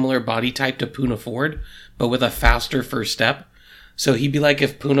very similar body type to Poona Ford, but with a faster first step. So he'd be like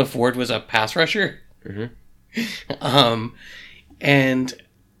if Poona Ford was a pass rusher. Mm-hmm. And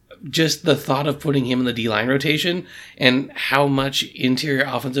just the thought of putting him in the D-line rotation and how much interior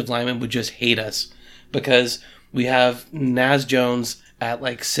offensive linemen would just hate us, because we have Naz Jones at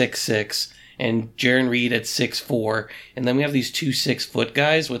like 6'6", and Jaron Reed at 6'4", and then we have these 2 6-foot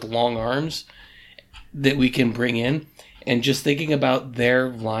guys with long arms that we can bring in. And just thinking about their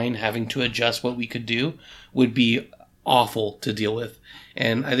line having to adjust what we could do would be awful to deal with.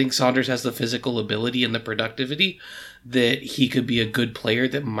 And I think Saunders has the physical ability and the productivity that he could be a good player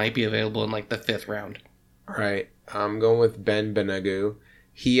that might be available in like the 5th round. All right. I'm going with Ben Benagu.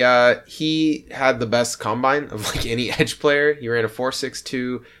 He had the best combine of like any edge player. He ran a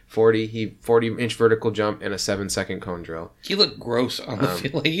 4.62 40, 40-inch vertical jump and a 7-second cone drill. He looked gross on the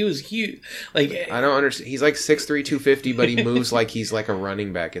field. Like he was huge. Like I don't understand. He's like 6'3", 250, but he moves like he's like a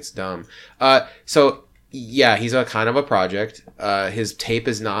running back. It's dumb. So yeah, he's a kind of a project. His tape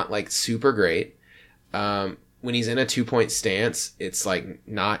is not like super great. When he's in a 2-point stance, it's like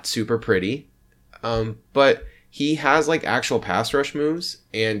not super pretty. But he has like actual pass rush moves,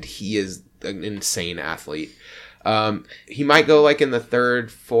 and he is an insane athlete. He might go like in the 3rd,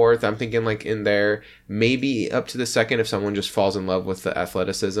 4th. I'm thinking like in there, maybe up to the 2nd if someone just falls in love with the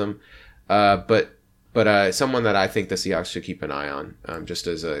athleticism. But someone that I think the Seahawks should keep an eye on, just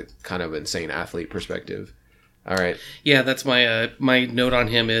as a kind of insane athlete perspective. All right. Yeah, that's my my note on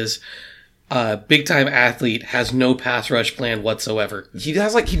him is big time athlete, has no pass rush plan whatsoever. He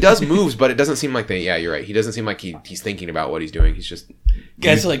does moves, but it doesn't seem like they. Yeah, you're right. He doesn't seem like he's thinking about what he's doing. He's just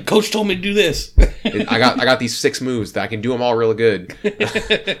guys are like, Coach told me to do this. I got these 6 moves that I can do them all real good.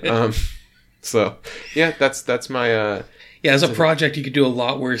 So yeah, that's my. Yeah, as a project, you could do a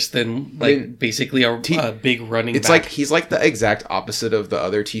lot worse than like basically a big running. It's back. like he's like the exact opposite of the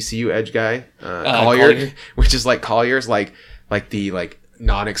other TCU edge guy, Collier, which is like Collier's like the like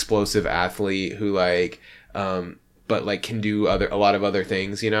non-explosive athlete who like but like can do a lot of other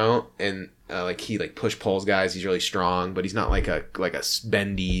things, you know, and like he like push pulls guys. He's really strong, but he's not like a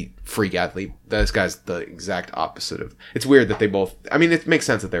bendy freak athlete. This guy's the exact opposite of. It's weird that they both. I mean, it makes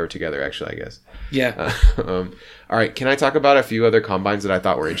sense that they were together. Actually, I guess. Yeah. All right. Can I talk about a few other combines that I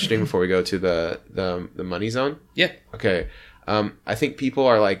thought were interesting before we go to the money zone? Yeah. Okay. I think people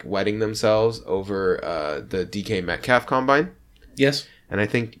are like wetting themselves over the DK Metcalf combine. Yes. And I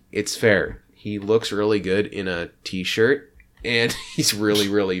think it's fair. He looks really good in a t-shirt, and he's really,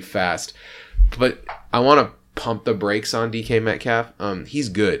 really fast. But I want to pump the brakes on DK Metcalf. He's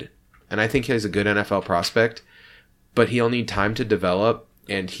good, and I think he's a good NFL prospect, but he'll need time to develop,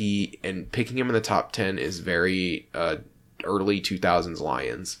 and picking him in the top 10 is very early 2000s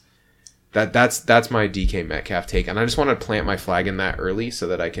Lions. That's my DK Metcalf take, and I just want to plant my flag in that early so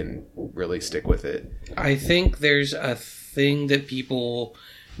that I can really stick with it. I think there's a thing that people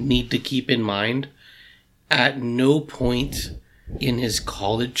need to keep in mind. At no point in his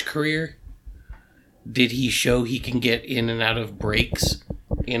college career did he show he can get in and out of breaks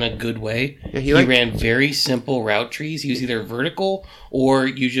in a good way. Yeah, he ran very simple route trees. He was either vertical or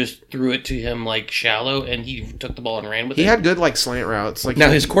you just threw it to him like shallow and he took the ball and ran with it. He had good like slant routes. Like now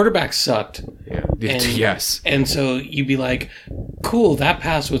his quarterback sucked. Yeah. Yes. And so you'd be like, cool, that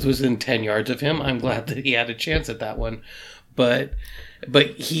pass was within 10 yards of him. I'm glad that he had a chance at that one. But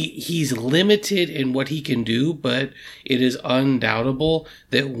he's limited in what he can do, but it is undoubtable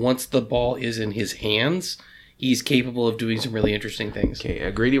that once the ball is in his hands, he's capable of doing some really interesting things.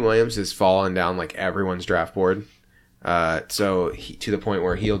 Okay, Greedy Williams has fallen down like everyone's draft board. To the point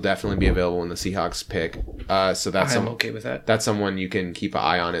where he'll definitely be available when the Seahawks pick. I'm okay with that. That's someone you can keep an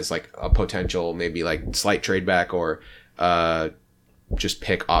eye on as like a potential maybe like slight trade back or just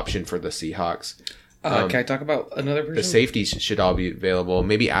pick option for the Seahawks. Can I talk about another person? The safeties should all be available.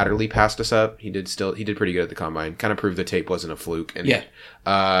 Maybe Adderley passed us up. He did pretty good at the combine. Kind of proved the tape wasn't a fluke. And, yeah.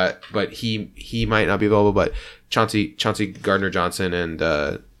 But he might not be available. But Chauncey Gardner-Johnson and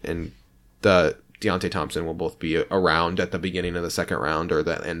the Deontay Thompson will both be around at the beginning of the second round or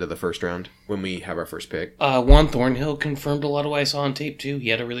the end of the first round when we have our first pick. Juan Thornhill confirmed a lot of what I saw on tape too. He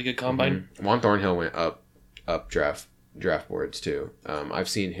had a really good combine. Mm-hmm. Juan Thornhill went up draft boards too. I've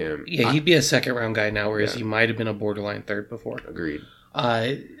seen him. Yeah, he'd be a second round guy now, whereas he might have been a borderline third before. Agreed.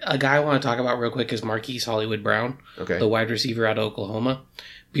 A guy I want to talk about real quick is Marquise Hollywood Brown, the wide receiver out of Oklahoma.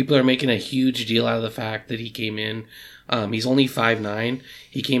 People are making a huge deal out of the fact that he came in. He's only 5'9".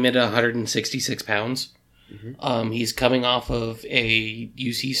 He came in at 166 pounds. Mm-hmm. He's coming off of a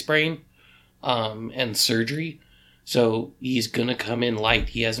UC sprain and surgery. So he's going to come in light.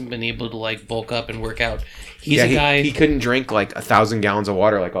 He hasn't been able to like bulk up and work out. He's a guy... He couldn't drink like 1,000 gallons of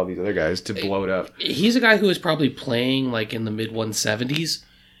water like all these other guys to blow it up. He's a guy who is probably playing like in the mid-170s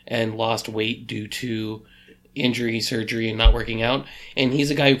and lost weight due to injury, surgery, and not working out. And he's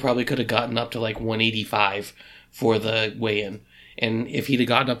a guy who probably could have gotten up to like 185 for the weigh-in. And if he'd have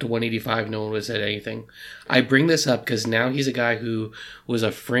gotten up to 185, no one would have said anything. I bring this up because now he's a guy who was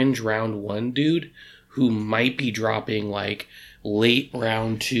a fringe round 1 dude who might be dropping like late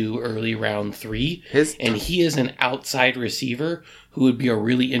round 2, early round 3. And he is an outside receiver who would be a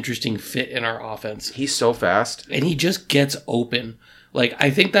really interesting fit in our offense. He's so fast. And he just gets open. Like, I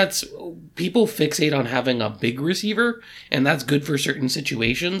think that's... People fixate on having a big receiver, and that's good for certain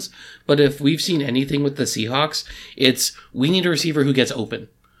situations. But if we've seen anything with the Seahawks, it's we need a receiver who gets open.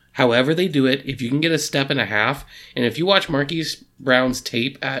 However they do it, if you can get a step and a half, and if you watch Marquise Brown's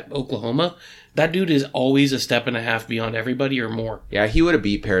tape at Oklahoma... That dude is always a step and a half beyond everybody or more. Yeah, he would have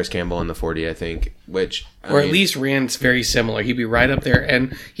beat Paris Campbell in the 40, I think, at least ran very similar. He'd be right up there,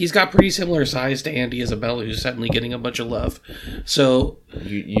 and he's got pretty similar size to Andy Isabella, who's suddenly getting a bunch of love. So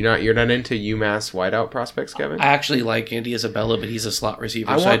you're not into UMass wideout prospects, Kevin? I actually like Andy Isabella, but he's a slot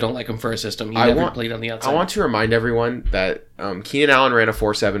receiver, so I don't like him for a system. He never played on the outside. I want to remind everyone that Keenan Allen ran a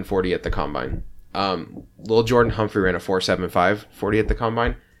 4.7 40 at the combine. Lil Jordan Humphrey ran a 4.75 40 at the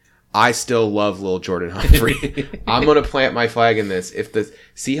combine. I still love Lil Jordan Humphrey. I'm going to plant my flag in this. If the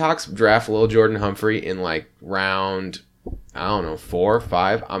Seahawks draft Lil Jordan Humphrey in like round, 4 or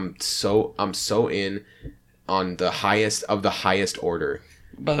 5, I'm so in on the highest of the highest order.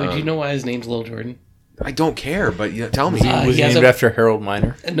 By the way, do you know why his name's Lil Jordan? I don't care, but tell me. Was he named after Harold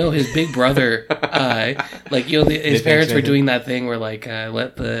Miner? No, his big brother. His parents were doing that thing where let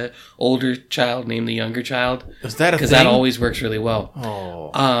the older child name the younger child. Is that a thing? Because that always works really well.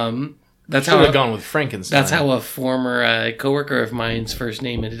 Oh. That's how I've gone with Frankenstein. That's how a former coworker of mine's first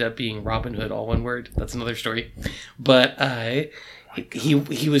name ended up being Robin Hood, all one word. That's another story. But he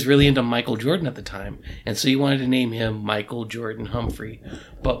was really into Michael Jordan at the time, and so he wanted to name him Michael Jordan Humphrey.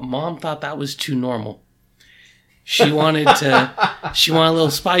 But Mom thought that was too normal. She wanted a little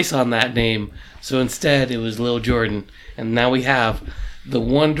spice on that name, so instead it was Lil Jordan, and now we have the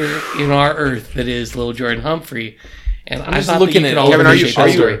wonder in our earth that is Lil Jordan Humphrey. And I'm I just thought looking that you at could Kevin, all appreciate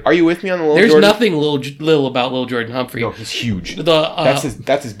that story. are you with me on the Lil There's Jordan? nothing little about Lil Jordan Humphrey. No, he's huge. That's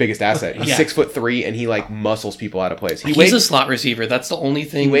That's his biggest asset. He's Yeah. 6'3" and he like muscles people out of place. He's a slot receiver. That's the only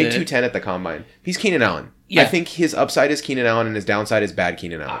thing. He weighed that, 210 at the combine. He's Keenan Allen. Yeah. I think his upside is Keenan Allen and his downside is bad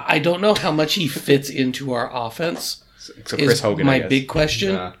Keenan Allen. I don't know how much he fits into our offense. So Chris Hogan, my I guess. big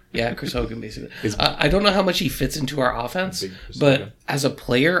question. Nah. Yeah, Chris Hogan, basically. I don't know how much he fits into our offense, Big Chris but Hogan. as a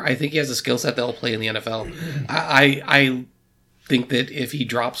player, I think he has a skill set that will play in the NFL. I think that if he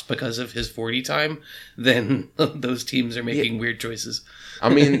drops because of his 40 time, then those teams are making weird choices. I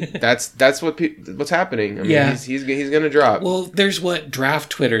mean, that's what's happening. I mean, Yeah. he's going to drop. Well, there's what draft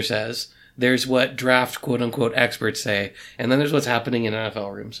Twitter says. There's what draft quote unquote experts say, and then there's what's happening in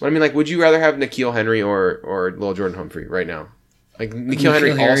NFL rooms. But I mean, like, would you rather have N'Keal Henry or Lil Jordan Humphrey right now? Like N'Keal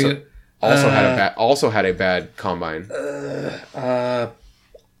Henry also had a bad combine.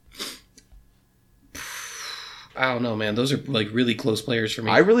 I don't know, man. Those are like really close players for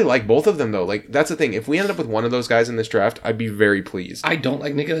me. I really like both of them though. Like that's the thing. If we ended up with one of those guys in this draft, I'd be very pleased. I don't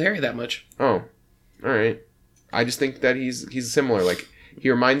like Nikhil Harry that much. Oh, all right. I just think that he's similar. Like he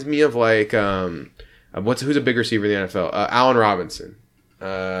reminds me of like who's a big receiver in the NFL? Allen Robinson.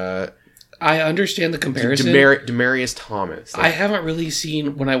 I understand the comparison. Demaryius Thomas. I haven't really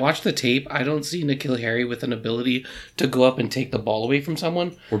seen, when I watch the tape, I don't see N'Keal Harry with an ability to go up and take the ball away from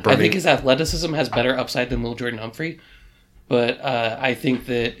someone. I think his athleticism has better upside than Lil Jordan Humphrey, but I think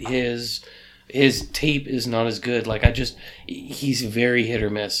that his tape is not as good. Like he's very hit or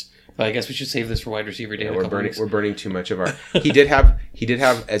miss. But I guess we should save this for wide receiver day. We're burning too much of our. He did have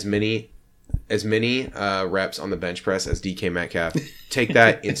as many reps on the bench press as DK Metcalf. Take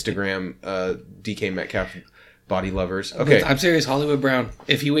that, Instagram DK Metcalf body lovers. Okay, I'm serious. Hollywood Brown.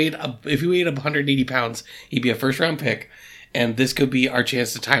 If he weighed 180 pounds, he'd be a first round pick, and this could be our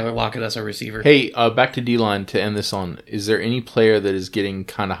chance to Tyler Lockett as a receiver. Hey, back to D-line to end this on. Is there any player that is getting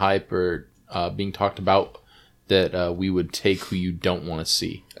kind of hype or being talked about that we would take who you don't want to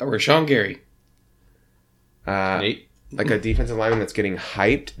see? Rashawn Gary. Nate? like a defensive lineman that's getting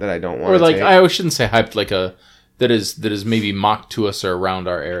hyped that I don't want. Or to like take. I shouldn't say hyped, like that is maybe mocked to us or around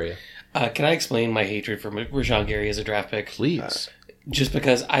our area. Can I explain my hatred for Rashawn Gary as a draft pick? Please. Just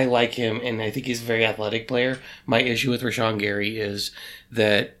because I like him and I think he's a very athletic player. My issue with Rashawn Gary is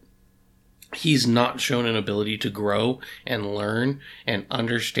that he's not shown an ability to grow and learn and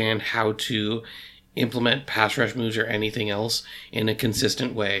understand how to implement pass rush moves or anything else in a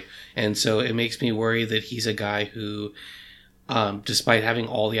consistent way. And so it makes me worry that he's a guy who, despite having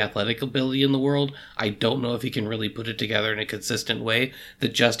all the athletic ability in the world, I don't know if he can really put it together in a consistent way that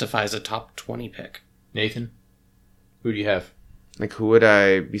justifies a top 20 pick. Nathan, who do you have? Like, who would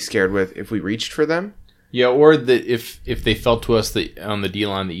I be scared with if we reached for them? Yeah, or that if they felt to us that on the D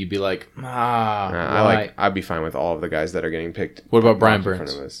line that you'd be like, I'd be fine with all of the guys that are getting picked. What about Brian in front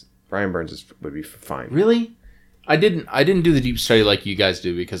Burns? of us. Brian Burns would be fine. Really? I didn't do the deep study like you guys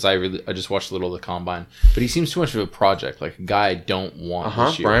do because I just watched a little of the combine. But he seems too much of a project, like a guy I don't want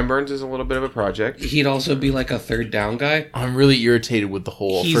this year. Brian Burns is a little bit of a project. He'd also be like a third down guy. I'm really irritated with the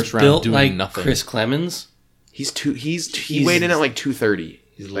whole He's first round built doing like nothing. Chris Clemens. He weighed in at like 230.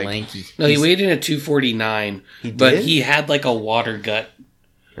 He's like, lanky. No, he weighed in at 249, but did? he had like a water gut.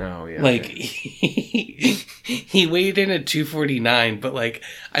 Oh yeah. Like okay. he weighed in at 249, but like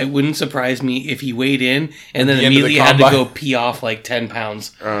it wouldn't surprise me if he weighed in and then the end of the immediately had to combine. go pee off like 10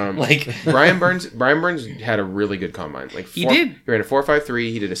 pounds. Like Brian Burns had a really good combine. Like he did. He ran a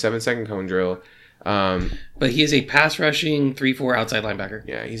 4.53. He did a 7-second cone drill. But he is a pass rushing 3-4 outside linebacker.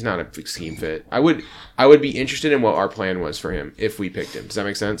 Yeah, he's not a scheme fit. I would be interested in what our plan was for him if we picked him. Does that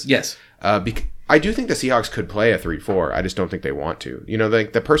make sense? Yes. I do think the Seahawks could play a 3-4. I just don't think they want to. You know,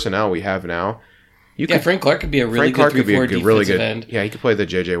 the personnel we have now. Frank Clark could be a really good 3-4 defensive end. Yeah, he could play the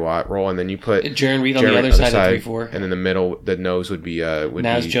J.J. Watt role, and then you put Jaron Reed on the other side of 3-4. and then the middle, the nose would be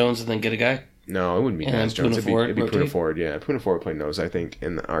Naz Jones, and then get a guy. No, it wouldn't be And Naz Jones. It'd be Puna Ford. Yeah, Puna Ford would play nose, I think,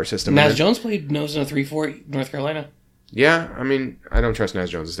 in our system. Naz Jones played nose in a 3-4 North Carolina. Yeah, I mean, I don't trust Naz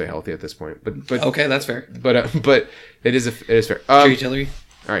Jones to stay healthy at this point, but Okay, that's fair. but it is fair. Jerry Tillery.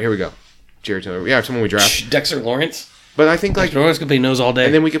 All right, here we go. Jerry Tillery. Yeah, someone we draft. Dexter Lawrence. But I think Dexter Lawrence could play nose all day.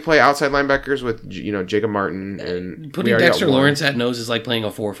 and then we could play outside linebackers with Jacob Martin and Putting Dexter Lawrence at nose is like playing a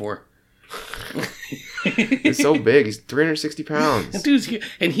 4-4. He's so big. He's 360 pounds. Dude's huge.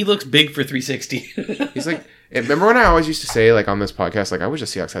 And he looks big for 360. He's like, remember when I always used to say, like, on this podcast, like, I wish the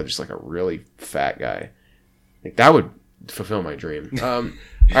Seahawks had just like a really fat guy. Like, that would fulfill my dream. All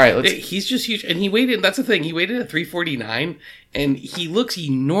right, He's just huge, and he weighed in. That's the thing. He weighed in at 349, and he looks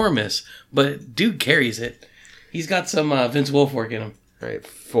enormous. But dude carries it. He's got some Vince Wilfork in him. All right.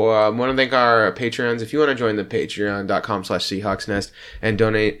 For want to thank our Patreons. If you want to join the patreon.com/SeahawksNest and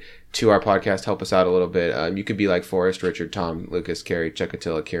donate to our podcast, help us out a little bit. You could be like Forrest, Richard, Tom, Lucas, Carrie,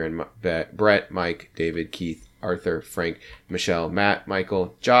 Chekatilla, Kieran, Brett, Mike, David, Keith, Arthur, Frank, Michelle, Matt,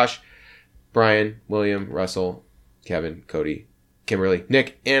 Michael, Josh, Brian, William, Russell, Kevin, Cody, Kimberly,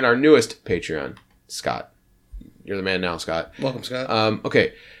 Nick, and our newest Patreon, Scott. You're the man now, Scott. Welcome, Scott.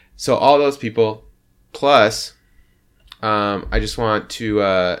 Okay. So all those people, plus... I just want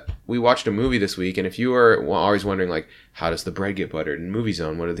to, we watched a movie this week, and if you were always wondering, like, how does the bread get buttered in Movie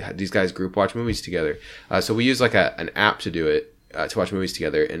Zone? What do these guys group watch movies together? So we use, like, an app to do it, to watch movies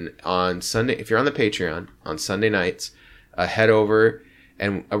together. And on Sunday, if you're on the Patreon, on Sunday nights, head over,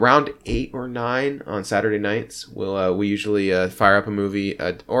 and around 8 or 9 on Saturday nights, we usually fire up a movie,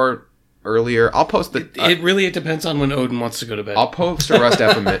 or earlier. I'll post the... it depends on when Odin wants to go to bed. I'll post a rough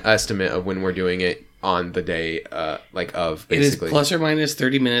estimate of when we're doing it on the day, basically. It is plus or minus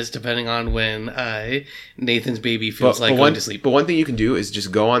 30 minutes, depending on when Nathan's baby feels going to sleep. But one thing you can do is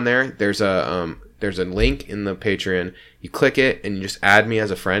just go on there. There's a link in the Patreon. You click it, and you just add me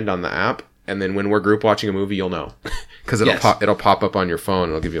as a friend on the app. And then when we're group watching a movie, you'll know. Because it'll pop up on your phone.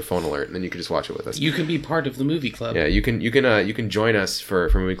 It'll give you a phone alert, and then you can just watch it with us. You can be part of the movie club. Yeah, you can join us for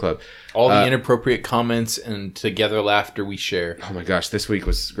movie club. All the inappropriate comments and together laughter we share. Oh my gosh, this week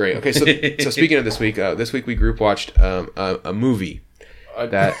was great. Okay, so speaking of this week we group watched a movie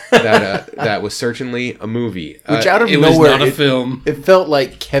that was certainly a movie. Which out of it nowhere, was not a film. It felt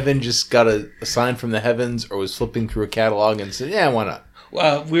like Kevin just got a sign from the heavens, or was flipping through a catalog and said, "Yeah, why not?"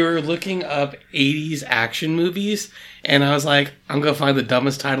 We were looking up 80s action movies, and I was like, I'm going to find the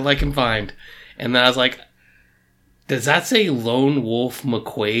dumbest title I can find. And then I was like, does that say Lone Wolf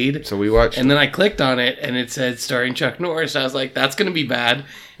McQuade? So we watched... And then I clicked on it, and it said starring Chuck Norris. I was like, that's going to be bad.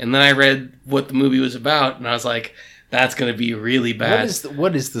 And then I read what the movie was about, and I was like, that's going to be really bad.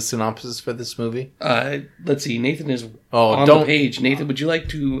 What is the synopsis for this movie? Let's see. Nathan is on the page. Nathan, would you like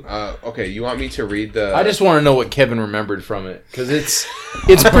to... okay, you want me to read the... I just want to know what Kevin remembered from it, because it's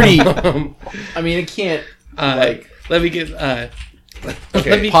pretty... I mean, it can't... let me get... Okay.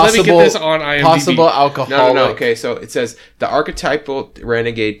 let me get this on IMDb. Possible alcoholic. No. Okay, so it says, the archetypal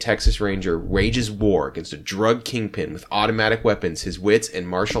renegade Texas Ranger wages war against a drug kingpin with automatic weapons, his wits, and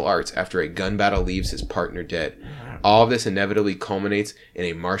martial arts after a gun battle leaves his partner dead. All of this inevitably culminates in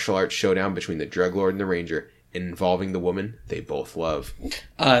a martial arts showdown between the drug lord and the ranger, involving the woman they both love.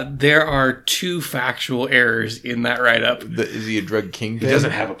 There are 2 factual errors in that write-up. Is he a drug kingpin? He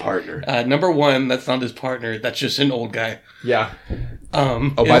doesn't have a partner. Number 1, that's not his partner. That's just an old guy. Yeah.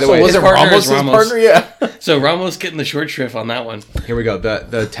 By the way, was it Ramos' partner? Yeah. So Ramos getting the short shrift on that one. Here we go.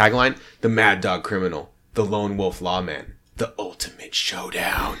 The tagline: the Mad Dog Criminal, the Lone Wolf Lawman, the ultimate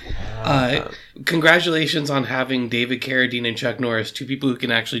showdown. Congratulations on having David Carradine and Chuck Norris, 2 people who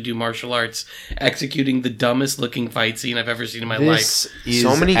can actually do martial arts, executing the dumbest looking fight scene I've ever seen in my life.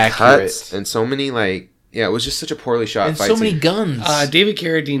 So many cuts and so many it was just such a poorly shot and fight so scene. many guns. David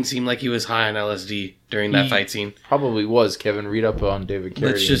Carradine seemed like he was high on LSD during that fight scene. Probably was. Kevin, read up on David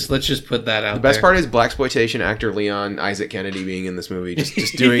Carradine. Let's just put that out. The best part is blaxploitation actor Leon Isaac Kennedy being in this movie,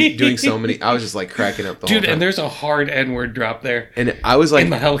 just doing so many. I was just like cracking up the whole time. And there's a hard N-word drop there. And I was like in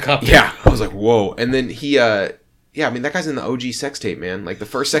the helicopter. Yeah, I was like, whoa. And then he I mean, that guy's in the OG sex tape, man. Like the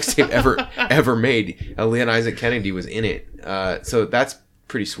first sex tape ever made. Leon Isaac Kennedy was in it. So that's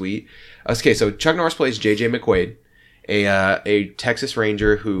pretty sweet. Okay, so Chuck Norris plays J.J. McQuade, a Texas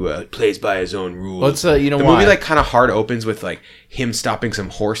Ranger who plays by his own rules. The movie like kind of hard opens with like him stopping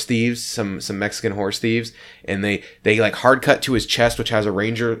some horse thieves, some Mexican horse thieves, and they like hard cut to his chest, which has a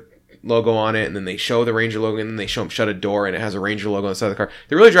Ranger logo on it, and then they show the Ranger logo, and then they show him shut a door, and it has a Ranger logo on the side of the car.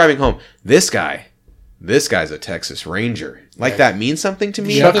 They're really driving home. This guy's a Texas Ranger. Like that means something to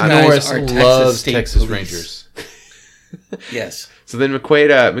me. Chuck Norris loves Texas Rangers. Yes. So then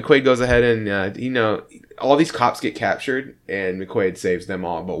McQuade goes ahead and all these cops get captured, and McQuade saves them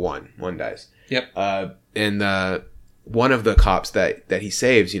all but one. One dies. Yep. And one of the cops that he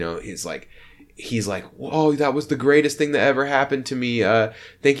saves, he's like, whoa, that was the greatest thing that ever happened to me.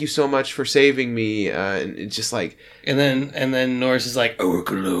 Thank you so much for saving me. And it's just like, and then Norris is like, I work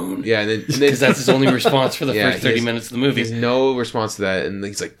alone. Yeah, and then because that's his only response for the first 30 minutes of the movie. He has no response to that, and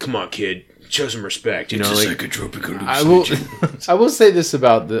he's like, come on, kid. Show some respect, it's a psychotropic hallucination. I will say this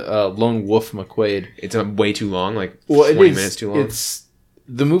about the Lone Wolf McQuade. It's way too long, 20 minutes too long.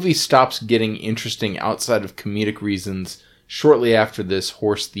 The movie stops getting interesting outside of comedic reasons shortly after this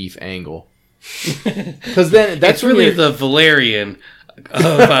horse thief angle. Because then that's really the Valerian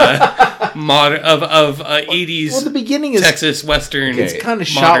of 80s Well, the beginning is Texas Western. Okay. it's kind of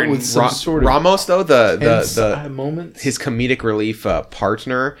shot with some sort of Ramos though the moments. his comedic relief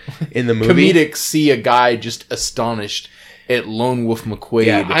partner in the movie. Comedic, see a guy just astonished at Lone Wolf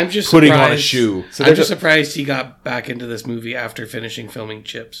McQuaid I'm just putting on a surprised- shoe. So I'm there's just surprised he got back into this movie after finishing filming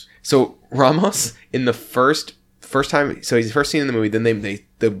Chips. So Ramos in the first time, so he's first seen in the movie. Then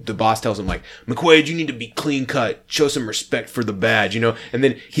the boss tells him like, McQuaid, you need to be clean cut, show some respect for the badge, And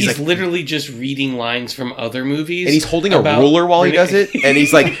then he's like, literally just reading lines from other movies, and he's holding a ruler while he does it, and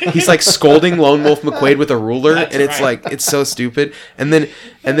he's like scolding Lone Wolf McQuaid with a ruler, That's and it's right. like it's so stupid. And then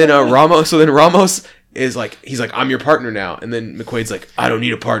Ramos, so then Ramos is like, he's like, I'm your partner now, and then McQuaid's like, I don't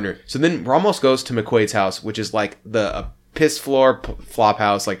need a partner. So then Ramos goes to McQuaid's house, which is like a piss floor flop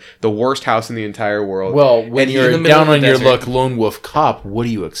house, like the worst house in the entire world. Well, when in you're the middle down of the on your desert. luck, Lone Wolf cop, what do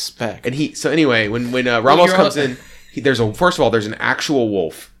you expect? And so anyway, when Ramos you're comes all- in, first of all, there's an actual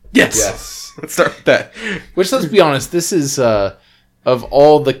wolf. Yes. Let's start with that. Which, let's be honest, this is of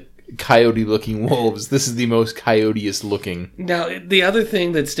all the coyote-looking wolves, this is the most coyote-iest looking. Now, the other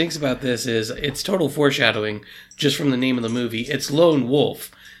thing that stinks about this is it's total foreshadowing just from the name of the movie. It's Lone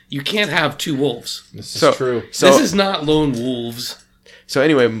Wolf. You can't have two wolves. This is So- true. So This is not Lone Wolves. So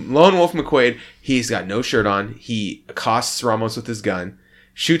anyway, Lone Wolf McQuaid, he's got no shirt on. He accosts Ramos with his gun,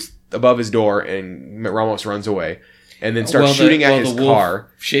 shoots above his door, and Ramos runs away, and then starts shooting at his car.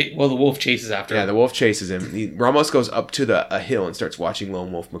 The wolf chases after Yeah, him. the wolf chases him. Ramos goes up to a hill and starts watching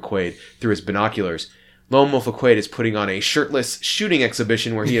Lone Wolf McQuaid through his binoculars. Lone Wolf McQuaid is putting on a shirtless shooting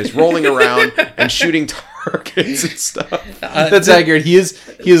exhibition where he is rolling around and shooting targets and stuff. That's accurate. He is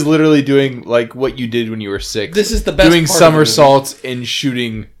literally doing like what you did when you were 6. This is the best doing part of the movie. somersaults and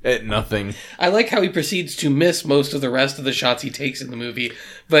shooting at nothing. I like how he proceeds to miss most of the rest of the shots he takes in the movie,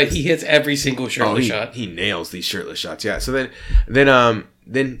 but he hits every single shirtless shot. He nails these shirtless shots. Yeah. So then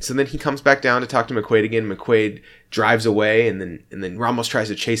he comes back down to talk to McQuaid again. McQuaid drives away, and then Ramos tries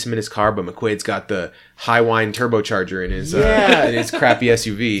to chase him in his car, but McQuaid's got the high whine turbocharger in his in his crappy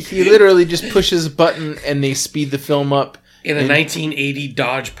SUV. He literally just pushes a button and they speed the film up. In a 1980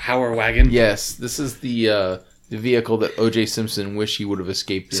 Dodge Power Wagon. Yes, this is the vehicle that O.J. Simpson wish he would have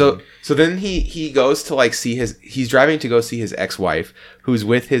escaped in. So then he goes to like see he's driving to go see his ex-wife who's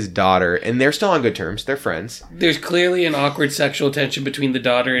with his daughter, and they're still on good terms. They're friends. There's clearly an awkward sexual tension between the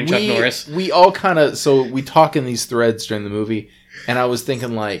daughter and Chuck Norris. We all kind of, so we talk in these threads during the movie, and I was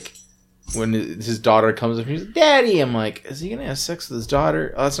thinking like, when his daughter comes up, he's like, Daddy! I'm like, is he going to have sex with his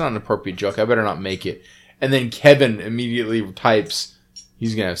daughter? Oh, that's not an appropriate joke. I better not make it. And then Kevin immediately types,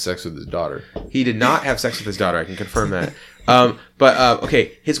 he's going to have sex with his daughter. He did not have sex with his daughter. I can confirm that.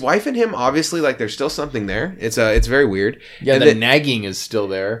 Okay, his wife and him, obviously, like, there's still something there. It's very weird. Yeah, and the then nagging is still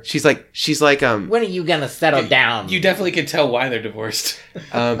there. she's like, when are you going to settle down? You definitely can tell why they're divorced.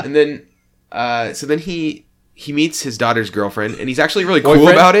 and then, so then he meets his daughter's girlfriend, and he's actually really cool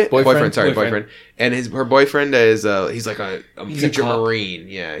Boyfriend? about it. Boyfriend? Boyfriend. And her boyfriend is, he's like a He's future a cop. Marine.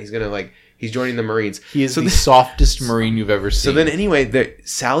 Yeah, he's joining the Marines. He is so the softest Marine you've ever seen. So then, anyway,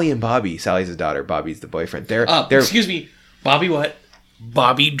 Sally and Bobby. Sally's his daughter. Bobby's the boyfriend. They're Excuse me, Bobby what?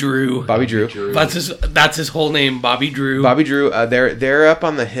 Bobby Drew. Bobby Drew. That's his whole name, Bobby Drew. Bobby Drew. They're up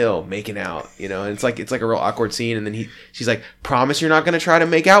on the hill making out. And it's like a real awkward scene. And then she's like, "Promise you're not gonna try to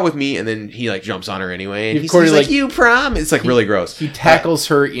make out with me." And then he like jumps on her anyway. And he's like, "You promise?" It's like really gross. He tackles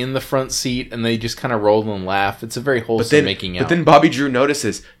her in the front seat, and they just kind of roll and laugh. It's a very wholesome making out. But then Bobby Drew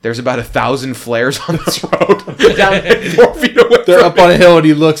notices there's about 1,000 flares on this road. Down 4 feet away. They're up on a hill, and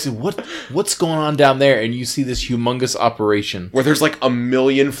he looks, what's going on down there? And you see this humongous operation. Where there's like 1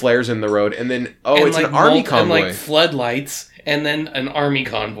 million flares in the road, and then it's like an army convoy. and like floodlights, and then an army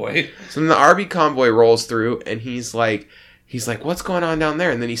convoy. So then the army convoy rolls through, and he's like, "What's going on down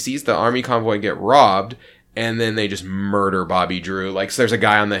there?" And then he sees the army convoy get robbed, and then they just murder Bobby Drew. Like, so there's a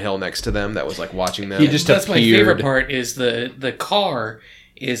guy on the hill next to them that was like watching them. That's my favorite part. Is the car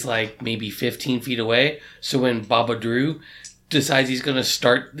is like maybe 15 feet away. So when Baba Drew decides he's going to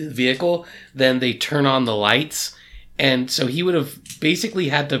start the vehicle, then they turn on the lights. And so he would have basically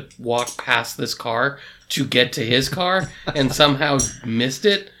had to walk past this car to get to his car and somehow missed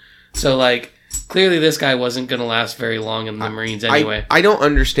it. So, like, clearly this guy wasn't going to last very long in the Marines anyway. I don't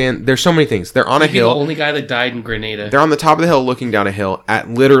understand. There's so many things. They're on a He'd be hill. the only guy that died in Grenada. They're on the top of the hill looking down a hill at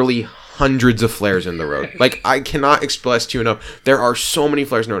literally hundreds of flares in the road. Like, I cannot express to you enough. There are so many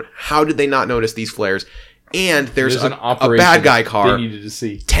flares in the road. How did they not notice these flares? And there's a bad guy car they needed to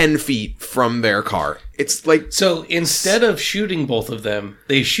see 10 feet from their car. It's like... So instead of shooting both of them,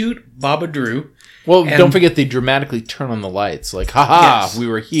 they shoot Baba Drew. Well, don't forget they dramatically turn on the lights. Like, haha, we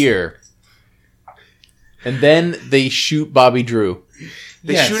were here. And then they shoot Bobby Drew.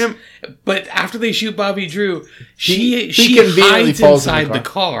 They shoot him. But after they shoot Bobby Drew, He she conveniently hides falls in inside the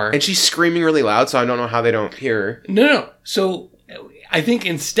car. And she's screaming really loud, so I don't know how they don't hear her. No. So I think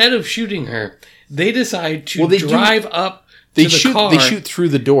instead of shooting her, they decide to drive up to the car. They shoot through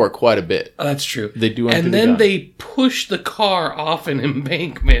the door quite a bit. Oh, that's true. They do, and then they push the car off an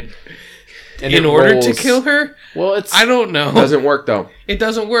embankment in order to kill her. Well, I don't know. It doesn't work though. It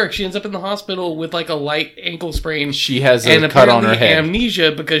doesn't work. She ends up in the hospital with like a light ankle sprain. She has a cut on her head.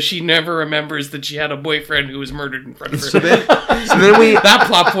 Amnesia because she never remembers that she had a boyfriend who was murdered in front of her. So then that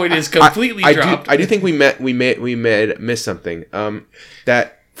plot point is completely dropped. I do think we missed something.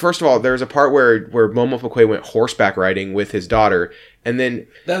 That first of all, there was a part where Momo McQuaid went horseback riding with his daughter, and then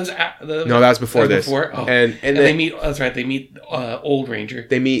that was before this. Before? Oh. And then they meet. That's right. They meet Old Ranger.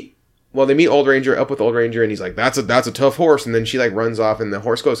 They meet Old Ranger up with Old Ranger, and he's like, "That's a tough horse." And then she like runs off, and the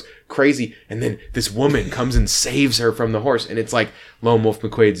horse goes crazy. And then this woman comes and saves her from the horse, and it's like Lone Wolf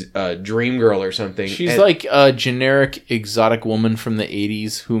McQuaid's dream girl or something. She's like a generic exotic woman from the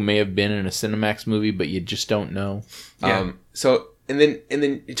 '80s who may have been in a Cinemax movie, but you just don't know. Yeah. So and then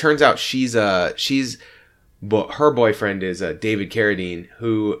it turns out her boyfriend is David Carradine,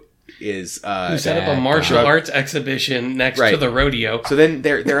 who is who set up a martial arts exhibition next to the rodeo. So then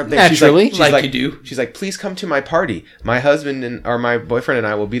they're up there. Naturally, she's like you do. She's like, "Please come to my party. My husband or my boyfriend and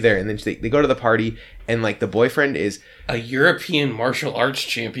I will be there." And then they go to the party, and like the boyfriend is a European martial arts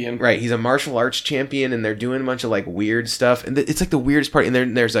champion. Right, he's a martial arts champion, and they're doing a bunch of like weird stuff, and it's like the weirdest party. And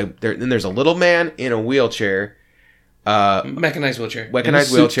then there's a little man in a wheelchair, mechanized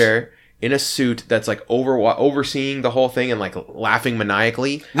wheelchair. In a suit that's like overseeing the whole thing and like laughing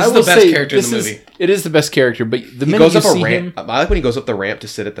maniacally. This is the best character in the movie. It is the best character, but the minute goes you up a see ramp. him, I like when he goes up the ramp to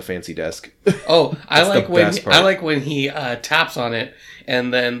sit at the fancy desk. Oh, I like when he taps on it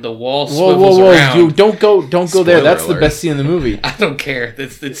and then the wall swivels around. You don't go there. That's alert. the best scene in the movie. I don't care.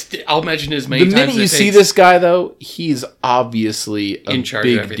 I'll mention it as many times. The minute you see this guy, though, he's obviously in charge of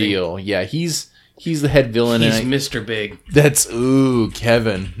big everything. deal. Yeah, he's the head villain. He's Mr. Big. That's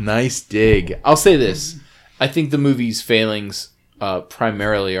Kevin, nice dig. I'll say this: I think the movie's failings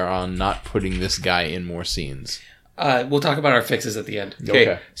primarily are on not putting this guy in more scenes. We'll talk about our fixes at the end.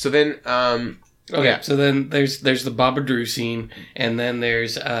 Okay. So then, So then there's the Baba Drew scene, and then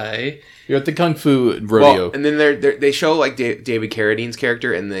there's you're at the Kung Fu rodeo, and then they show like David Carradine's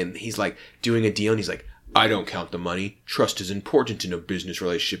character, and then he's like doing a deal, and he's like, "I don't count the money. Trust is important in a business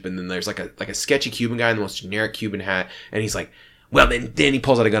relationship." And then there's like a sketchy Cuban guy in the most generic Cuban hat, and he's like, "Well, then he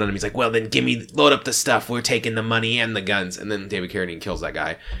pulls out a gun on him. He's like, well, then load up the stuff. We're taking the money and the guns." And then David Carradine kills that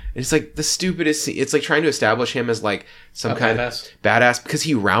guy. And it's like the stupidest scene. It's like trying to establish him as like some kind of badass because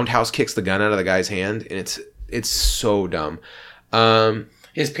he roundhouse kicks the gun out of the guy's hand, and it's so dumb.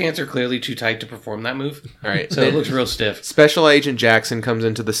 His pants are clearly too tight to perform that move. All right. So it looks real stiff. Special Agent Jackson comes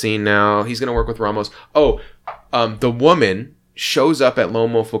into the scene now. He's going to work with Ramos. The woman shows up at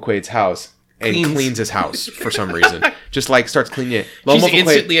Lone Wolf McQuaid's house and cleans his house for some reason. Just like starts cleaning it. She's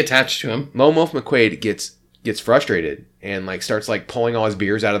instantly attached to him. Lone Wolf McQuaid gets frustrated and like starts like pulling all his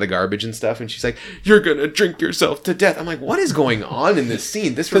beers out of the garbage and stuff, and she's like, "You're gonna drink yourself to death." I'm like, what is going on in this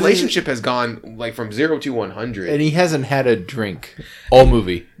scene? This relationship has gone like from 0 to 100, and he hasn't had a drink all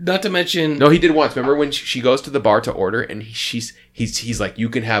movie. Not to mention, no, he did once. Remember when she goes to the bar to order, and he's like, "You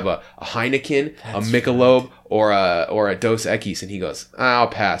can have a Heineken, a Michelob, or a Dos Equis," and he goes, "I'll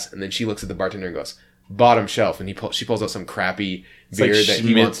pass." And then she looks at the bartender and goes, "Bottom shelf," and she pulls out some crappy beer that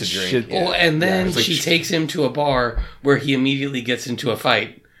he wants to drink. Yeah. Well, and then she takes him to a bar where he immediately gets into a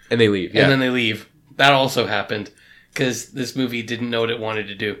fight. And they leave. Yeah. And then they leave. That also happened. Because this movie didn't know what it wanted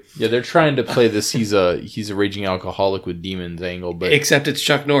to do. Yeah, they're trying to play this he's a raging alcoholic with demons angle, but except it's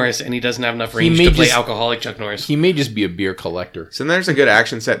Chuck Norris, and he doesn't have enough range to play alcoholic Chuck Norris. He may just be a beer collector. So then there's a good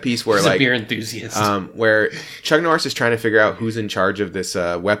action set piece where he's like a beer enthusiast, where Chuck Norris is trying to figure out who's in charge of this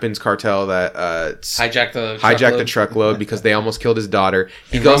weapons cartel that hijacked the truckload because they almost killed his daughter.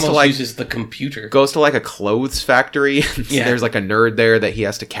 He goes to uses the computer. Goes to like a clothes factory. Yeah. There's like a nerd there that he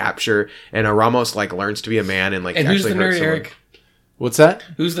has to capture, and Ramos like learns to be a man and like. And who's the nerd, Eric? What's that?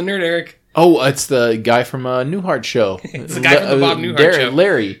 Who's the nerd, Eric? Oh, it's the guy from Newhart show. It's the guy from the Bob Newhart show.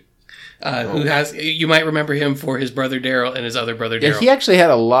 Larry. Who has, you might remember him for his brother Daryl and his other brother Daryl. Yeah, he actually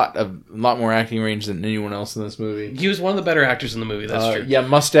had a lot more acting range than anyone else in this movie. He was one of the better actors in the movie, that's true. Yeah,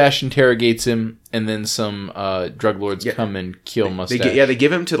 Mustache interrogates him, and then some drug lords come and kill Mustache. They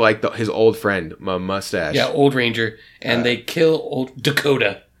give him to like his old friend, Mustache. Yeah, Old Ranger, and they kill old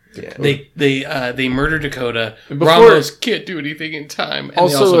Dakota. Yeah. They murder Dakota. Ramos can't do anything in time, and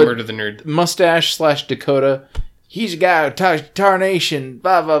they also murder the nerd. Mustache / Dakota. He's a guy with tarnation.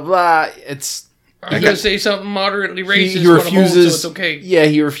 Blah blah blah. I'm going to say something moderately racist, he refuses. so it's okay. Yeah,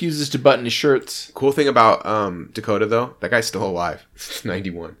 he refuses to button his shirts. Cool thing about Dakota though, that guy's still alive.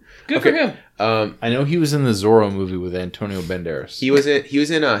 91. Good for him. I know he was in the Zorro movie with Antonio Banderas. He was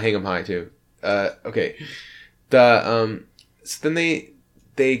in Hang 'em High too. Okay. So then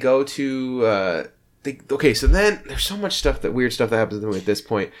they go to so then there's so much weird stuff that happens at this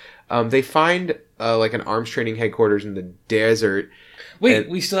point. They find like an arms training headquarters in the desert. Wait,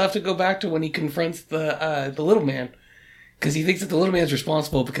 we still have to go back to when he confronts the little man, because he thinks that the little man's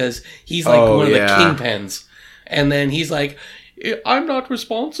responsible because he's like one of the kingpins, and then he's like, "I'm not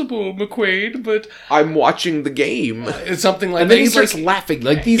responsible, McQuade, but I'm watching the game." It's something like and that. then he starts laughing.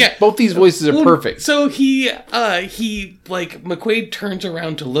 Like both these voices are perfect. So he like McQuade turns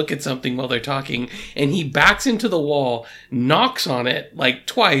around to look at something while they're talking, and he backs into the wall, knocks on it like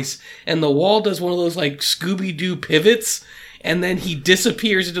twice, and the wall does one of those like Scooby-Doo pivots. And then he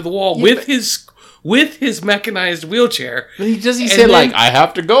disappears into the wall with his mechanized wheelchair. He say like, "I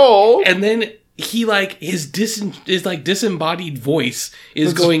have to go," and then he like his disembodied voice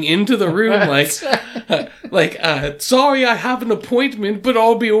is going into the room sorry, I have an appointment, but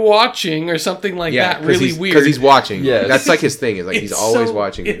I'll be watching or something like that. Really weird because he's watching. Yeah, that's like his thing. Is like he's always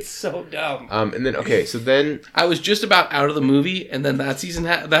watching. It's so dumb. And then so then I was just about out of the movie, and then that scene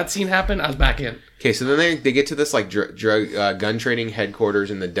happened. I was back in. Okay, so then they get to this like drug gun trading headquarters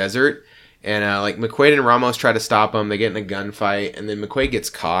in the desert, and like McQuaid and Ramos try to stop him. They get in a gunfight, and then McQuaid gets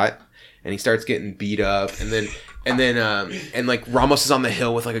caught, and he starts getting beat up, and then like Ramos is on the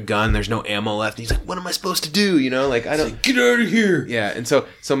hill with like a gun. There's no ammo left, and he's like, "What am I supposed to do?" You know, like I don't get out of here. Yeah, and so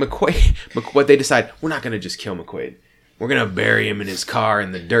McQuaid, what they decide, we're not gonna just kill McQuaid. We're gonna bury him in his car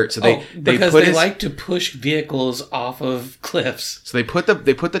in the dirt. So they like to push vehicles off of cliffs. So they put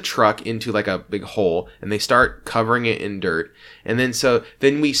the truck into like a big hole, and they start covering it in dirt. And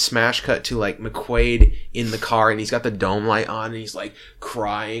then we smash cut to like McQuaid in the car, and he's got the dome light on, and he's like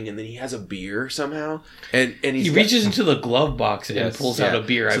crying, and then he has a beer somehow, and he reaches into the glove box and pulls out a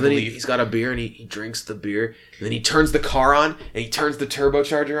beer. I believe he's got a beer, and he drinks the beer, and then he turns the car on, and he turns the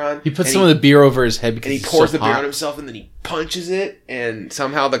turbocharger on. He puts some of the beer over his head because he pours the beer on himself, and then he punches it, and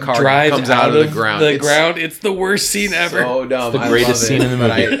somehow the car drives comes out of the ground. It's the worst scene ever. So dumb. It's the greatest scene in the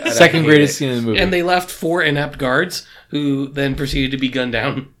movie. Second greatest scene in the movie. And they left 4 inept guards who then proceeded to be gunned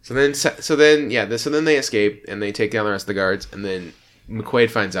down. So then they escape, and they take down the rest of the guards, and then McQuaid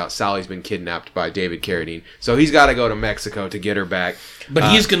finds out Sally's been kidnapped by David Carradine, so he's got to go to Mexico to get her back.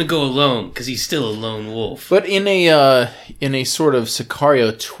 But he's going to go alone because he's still a lone wolf. But in a sort of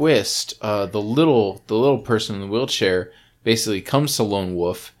Sicario twist, the little person in the wheelchair basically comes to Lone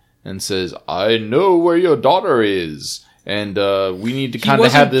Wolf and says, "I know where your daughter is, and we need to kind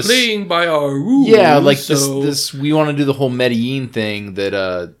of have this playing by our rules." Yeah, like this. We want to do the whole Medellin thing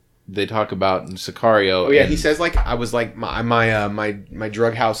that they talk about in Sicario. Oh yeah, he says like I was like my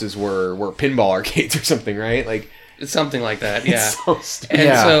drug houses were pinball arcades or something, right? Like it's something like that. Yeah. It's so stupid.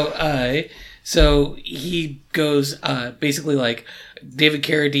 And so he goes basically like David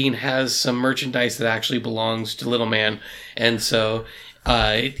Carradine has some merchandise that actually belongs to Little Man, and so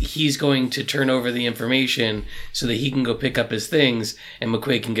he's going to turn over the information so that he can go pick up his things, and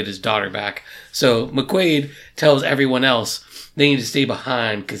McQuaid can get his daughter back. So McQuaid tells everyone else they need to stay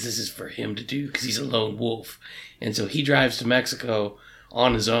behind because this is for him to do because he's a lone wolf. And so he drives to Mexico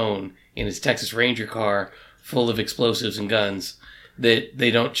on his own in his Texas Ranger car full of explosives and guns that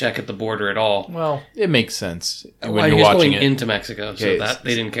they don't check at the border at all. Well, it makes sense when you're watching going into Mexico, so that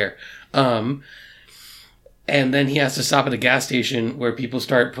they didn't care. And then he has to stop at a gas station where people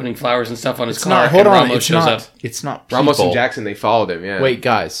start putting flowers and stuff on his car. Ramos shows up. It's not people. Ramos and Jackson, they followed him, yeah. Wait,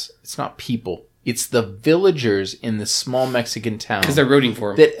 guys. It's not people. It's the villagers in the small Mexican town. Because they're rooting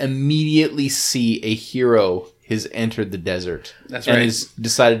for him. That immediately see a hero has entered the desert. That's right. And has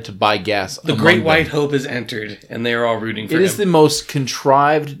decided to buy gas. The Great White Hope has entered, and they're all rooting for him. It is the most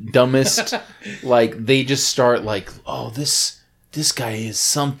contrived, dumbest, like, they just start like, oh, this guy is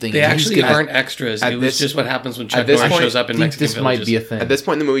something. They actually aren't extras. It was just what happens when Chuck Norris shows up in Mexican villages. This might be a thing. At this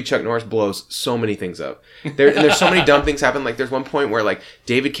point in the movie, Chuck Norris blows so many things up. There's so many dumb things happen. Like there's one point where like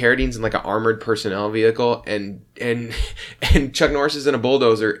David Carradine's in like an armored personnel vehicle, and Chuck Norris is in a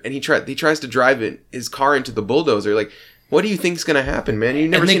bulldozer, and he tries to drive his car into the bulldozer. Like, what do you think's gonna happen, man?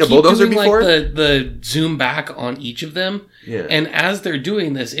 You've never seen a bulldozer before. Like the zoom back on each of them. Yeah. And as they're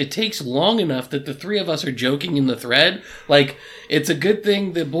doing this, it takes long enough that the three of us are joking in the thread. Like, it's a good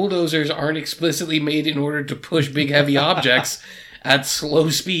thing that bulldozers aren't explicitly made in order to push big, heavy objects at slow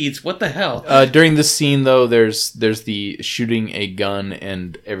speeds. What the hell? During this scene, though, there's the shooting a gun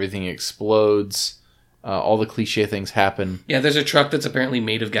and everything explodes. All the cliche things happen. Yeah, there's a truck that's apparently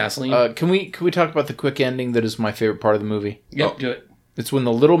made of gasoline. Can we talk about the quick ending that is my favorite part of the movie? Yep, do it. It's when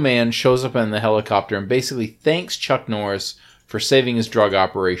the little man shows up in the helicopter and basically thanks Chuck Norris for saving his drug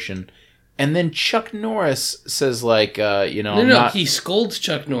operation. And then Chuck Norris says, like, No, he scolds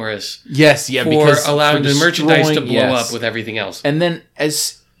Chuck Norris. Yes, yeah, for allowing the merchandise to destroying- blow yes. up with everything else. And then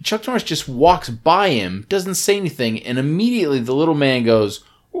as Chuck Norris just walks by him, doesn't say anything, and immediately the little man goes,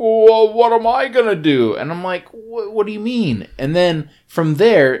 "Well, what am I gonna do?" And I'm like, what do you mean? And then from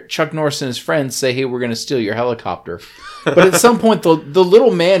there, Chuck Norris and his friends say, "Hey, we're gonna steal your helicopter." But at some point, the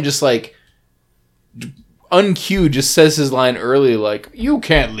little man just like uncued just says his line early, like, "You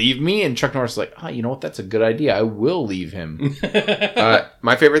can't leave me." And Chuck Norris is like, you know what? That's a good idea. I will leave him.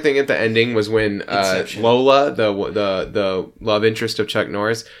 My favorite thing at the ending was when Inception. Lola, the love interest of Chuck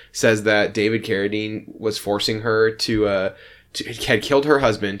Norris, says that David Carradine was forcing her had killed her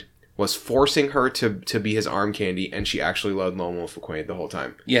husband, was forcing her to be his arm candy, and she actually loved Lone Wolf McQuade the whole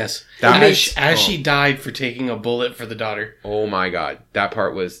time. Yes. That As she died for taking a bullet for the daughter. Oh my god, that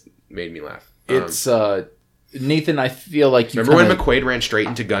part made me laugh. It's Nathan. I feel like you remember when McQuaid ran straight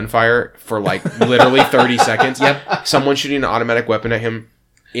into gunfire for like literally 30 seconds? Yep. Someone shooting an automatic weapon at him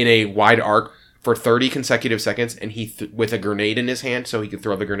in a wide arc for 30 consecutive seconds, and he with a grenade in his hand so he could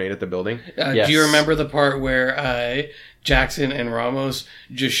throw the grenade at the building. Yes. Do you remember the part where Jackson and Ramos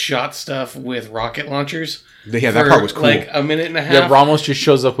just shot stuff with rocket launchers? Yeah, that part was cool. Like a minute and a half. Yeah, Ramos just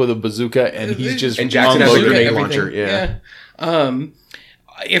shows up with a bazooka, and he's just And Jackson has a unloading grenade everything. launcher. Yeah.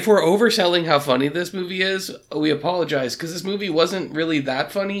 If we're overselling how funny this movie is, we apologize, because this movie wasn't really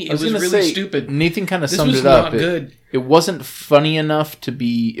that funny. It was gonna really say, stupid. Nathan kind of This summed was it up. not good. It wasn't funny enough to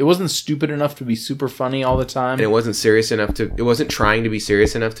be. It wasn't stupid enough to be super funny all the time. And it wasn't serious enough to. It wasn't trying to be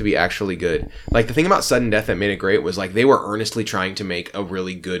serious enough to be actually good. Like the thing about Sudden Death that made it great was like they were earnestly trying to make a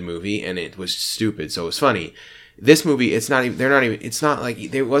really good movie, and it was stupid, so it was funny. This movie, it's not even. They're not even. It's not like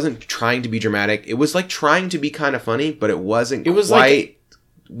they wasn't trying to be dramatic. It was like trying to be kind of funny, but it wasn't. It was quite like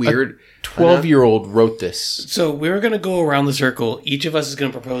weird. 12-year-old wrote this. So we're going to go around the circle. Each of us is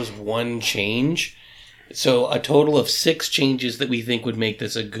going to propose one change. So a total of 6 changes that we think would make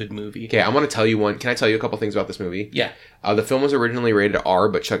this a good movie. Okay, I want to tell you one. Can I tell you a couple things about this movie? Yeah. The film was originally rated R,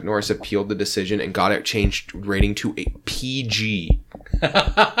 but Chuck Norris appealed the decision and got it changed rating to a PG.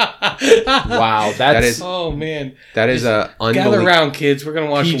 Wow, That is Oh, man. that is Gather unbelievable. around, kids. We're going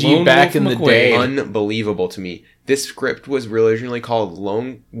to watch PG Lone back Wolf in the McQuade. day. Unbelievable to me. This script was originally called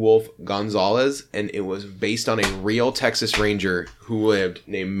Lone Wolf Gonzalez, and it was based on a real Texas Ranger who lived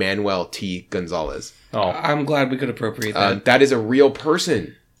named Manuel T. Gonzalez. Oh, I'm glad we could appropriate that. That is a real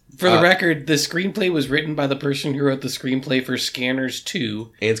person. For the record, the screenplay was written by the person who wrote the screenplay for Scanners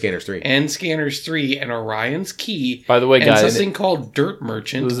 2 And Scanners 3. and Scanners 3 and Orion's Key. by the way, and guys, something called Dirt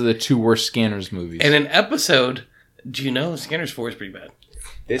Merchant. those are the 2 worst Scanners movies. And an episode... Do you know? Scanners 4 is pretty bad.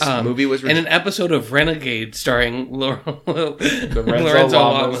 This movie was... And an episode of Renegade starring Lorenzo Lorenzo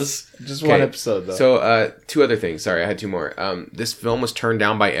Lamas. Just Okay. one episode, though. So, 2 other things. Sorry, I had 2 more. This film was turned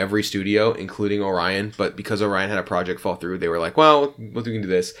down by every studio, including Orion. But because Orion had a project fall through, they were like, well, we can do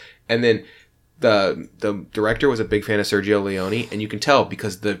this. And then the director was a big fan of Sergio Leone. And you can tell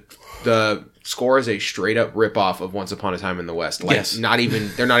because the score is a straight up ripoff of Once Upon a Time in the West. Like, Yes. they're not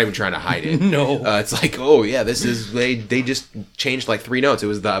even trying to hide it. No. It's like, oh yeah, this is, they just changed like 3 notes. It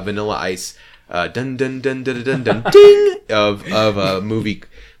was the Vanilla Ice, dun dun dun dun dun dun ding of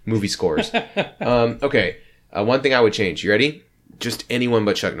movie scores. Okay. One thing I would change. You ready? Just anyone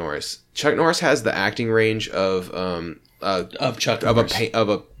but Chuck Norris. Chuck Norris has the acting range of Chuck of Norris.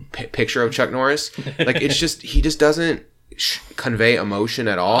 a picture of Chuck Norris. Like it's just he just doesn't convey emotion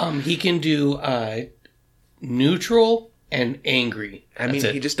at all. He can do neutral and angry. I mean, That's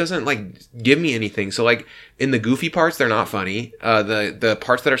it. he just doesn't like give me anything. So like in the goofy parts, they're not funny. The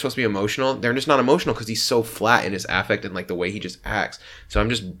parts that are supposed to be emotional, they're just not emotional because he's so flat in his affect and like the way he just acts. So I'm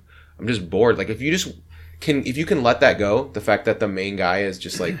just bored. Like if you can let that go, the fact that the main guy is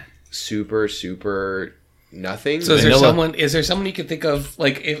just like super nothing. So is Vanilla. there someone you could think of,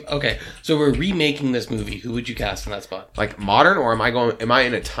 like, so we're remaking this movie. Who would you cast in that spot? like modern, or am I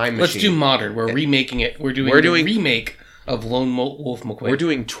in a time machine? Let's do modern. We're remaking it. We're doing a remake of Lone Wolf McQuade. We're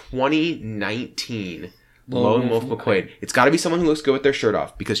doing 2019 Lone Wolf McQuade. It's got to be someone who looks good with their shirt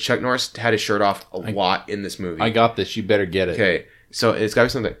off because Chuck Norris had his shirt off a lot in this movie. I got this. You better get it. Okay, so it's got to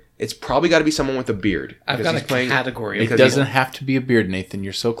be something. It's probably got to be someone with a beard. I've because got a category. It because doesn't have to be a beard, Nathan.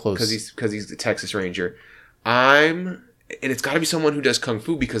 You're so close. because he's the Texas Ranger. And it's got to be someone who does kung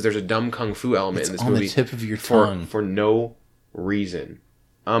fu because there's a dumb kung fu element in this on movie. the tip of your tongue. for no reason.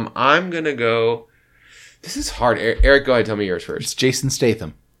 I'm gonna go. This is hard. Eric, go ahead. Tell me yours It's first. Jason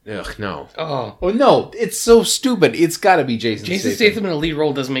Statham. Ugh, no. Oh, Oh no, it's so stupid. It's got to be Jason Statham in a lead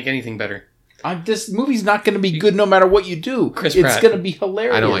role doesn't make anything better. This movie's not going to be good no matter what you do. Chris It's Pratt. going to be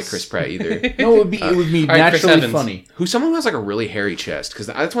hilarious. I don't like Chris Pratt either. No, it would be All right, Chris naturally Evans. funny. Who's someone who has like a really hairy chest? Because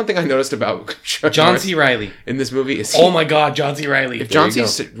that's one thing I noticed about Chuck John Norris C. Reilly. in this movie. Is Oh my God, John C. Reilly. if John you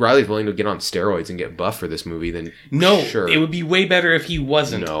C. Reilly's willing to get on steroids and get buff for this movie, then No, sure. it would be way better if he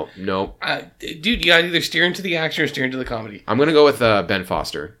wasn't. No. Dude, you gotta either steer into the action or steer into the comedy. I'm gonna go with Ben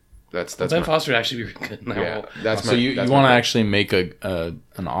Foster. That's Ben Foster would actually be good in that Yeah, role. that's So my. you that's want my to pick. actually make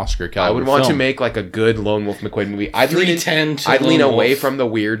an Oscar caliber I would want to film. make like a good Lone Wolf McQuaid movie. I'd lean 310 to I'd lean Lone away Wolf. from the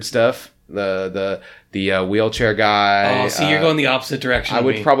weird stuff. The wheelchair guy. Oh, see, you're going the opposite direction. I of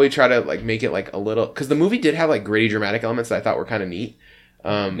would me. probably try to like make it like a little because the movie did have like gritty dramatic elements that I thought were kind of neat.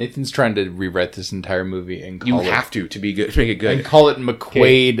 Nathan's trying to rewrite this entire movie and You call have to be good, make it good. and call it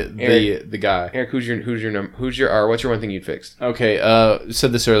McQuaid, Eric. the guy. Eric, who's your or what's your one thing you'd fix? Okay,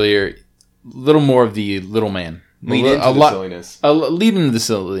 said this earlier. Little more of the little man. Lean into the silliness. Lead into the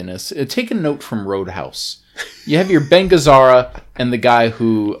silliness. Take a note from Roadhouse. You have your Ben Gazzara and the guy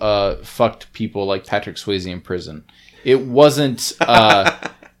who fucked people like Patrick Swayze in prison. It wasn't.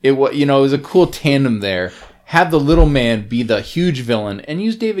 It was a cool tandem there. Have the little man be the huge villain, and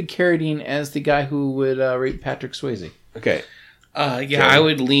use David Carradine as the guy who would rape Patrick Swayze. Okay. I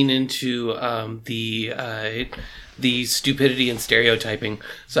would lean into the stupidity and stereotyping.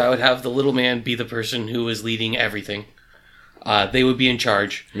 So I would have the little man be the person who is leading everything. They would be in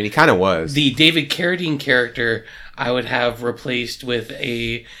charge. I mean, he kind of was. The David Carradine character I would have replaced with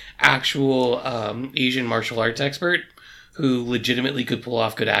a actual Asian martial arts expert who legitimately could pull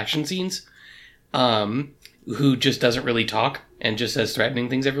off good action scenes, who just doesn't really talk and just says threatening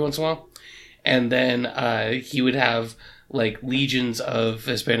things every once in a while. And then he would have like legions of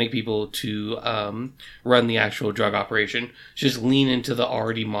Hispanic people to run the actual drug operation. Just lean into the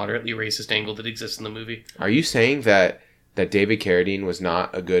already moderately racist angle that exists in the movie. Are you saying that David Carradine was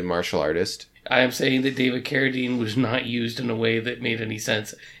not a good martial artist? I am saying that David Carradine was not used in a way that made any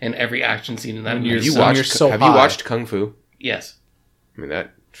sense in every action scene in that movie. Have you You're watched? so have you high. watched Kung Fu? Yes. I mean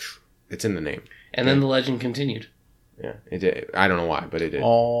it's in the name. And then the legend continued. Yeah, it did. I don't know why, but it did.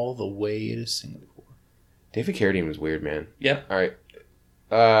 All the way to Singapore. David Carradine was weird, man. Yep. All right.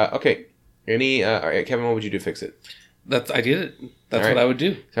 Okay. All right, Kevin, what would you do to fix it? I did it. That's All right. what I would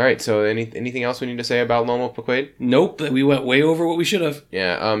do. All right. So anything else we need to say about Lone Wolf McQuaid? Nope. We went way over what we should have.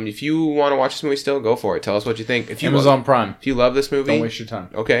 Yeah. If you want to watch this movie still, go for it. Tell us what you think. If you Amazon Prime. If you love this movie, Don't waste your time.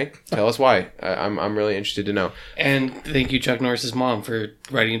 Okay. Tell us why. I'm really interested to know. And thank you, Chuck Norris's mom, for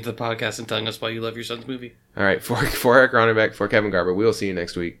writing into the podcast and telling us why you love your son's movie. All right. For Eric Ronnebeck, for Kevin Garber, we will see you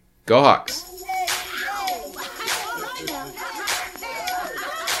next week. Go Hawks.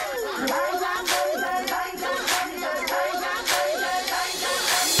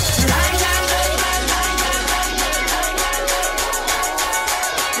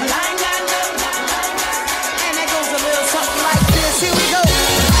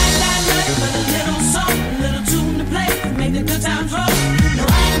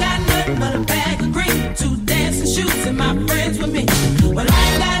 But a bag of green, 2 dancing shoes, and my friends with me.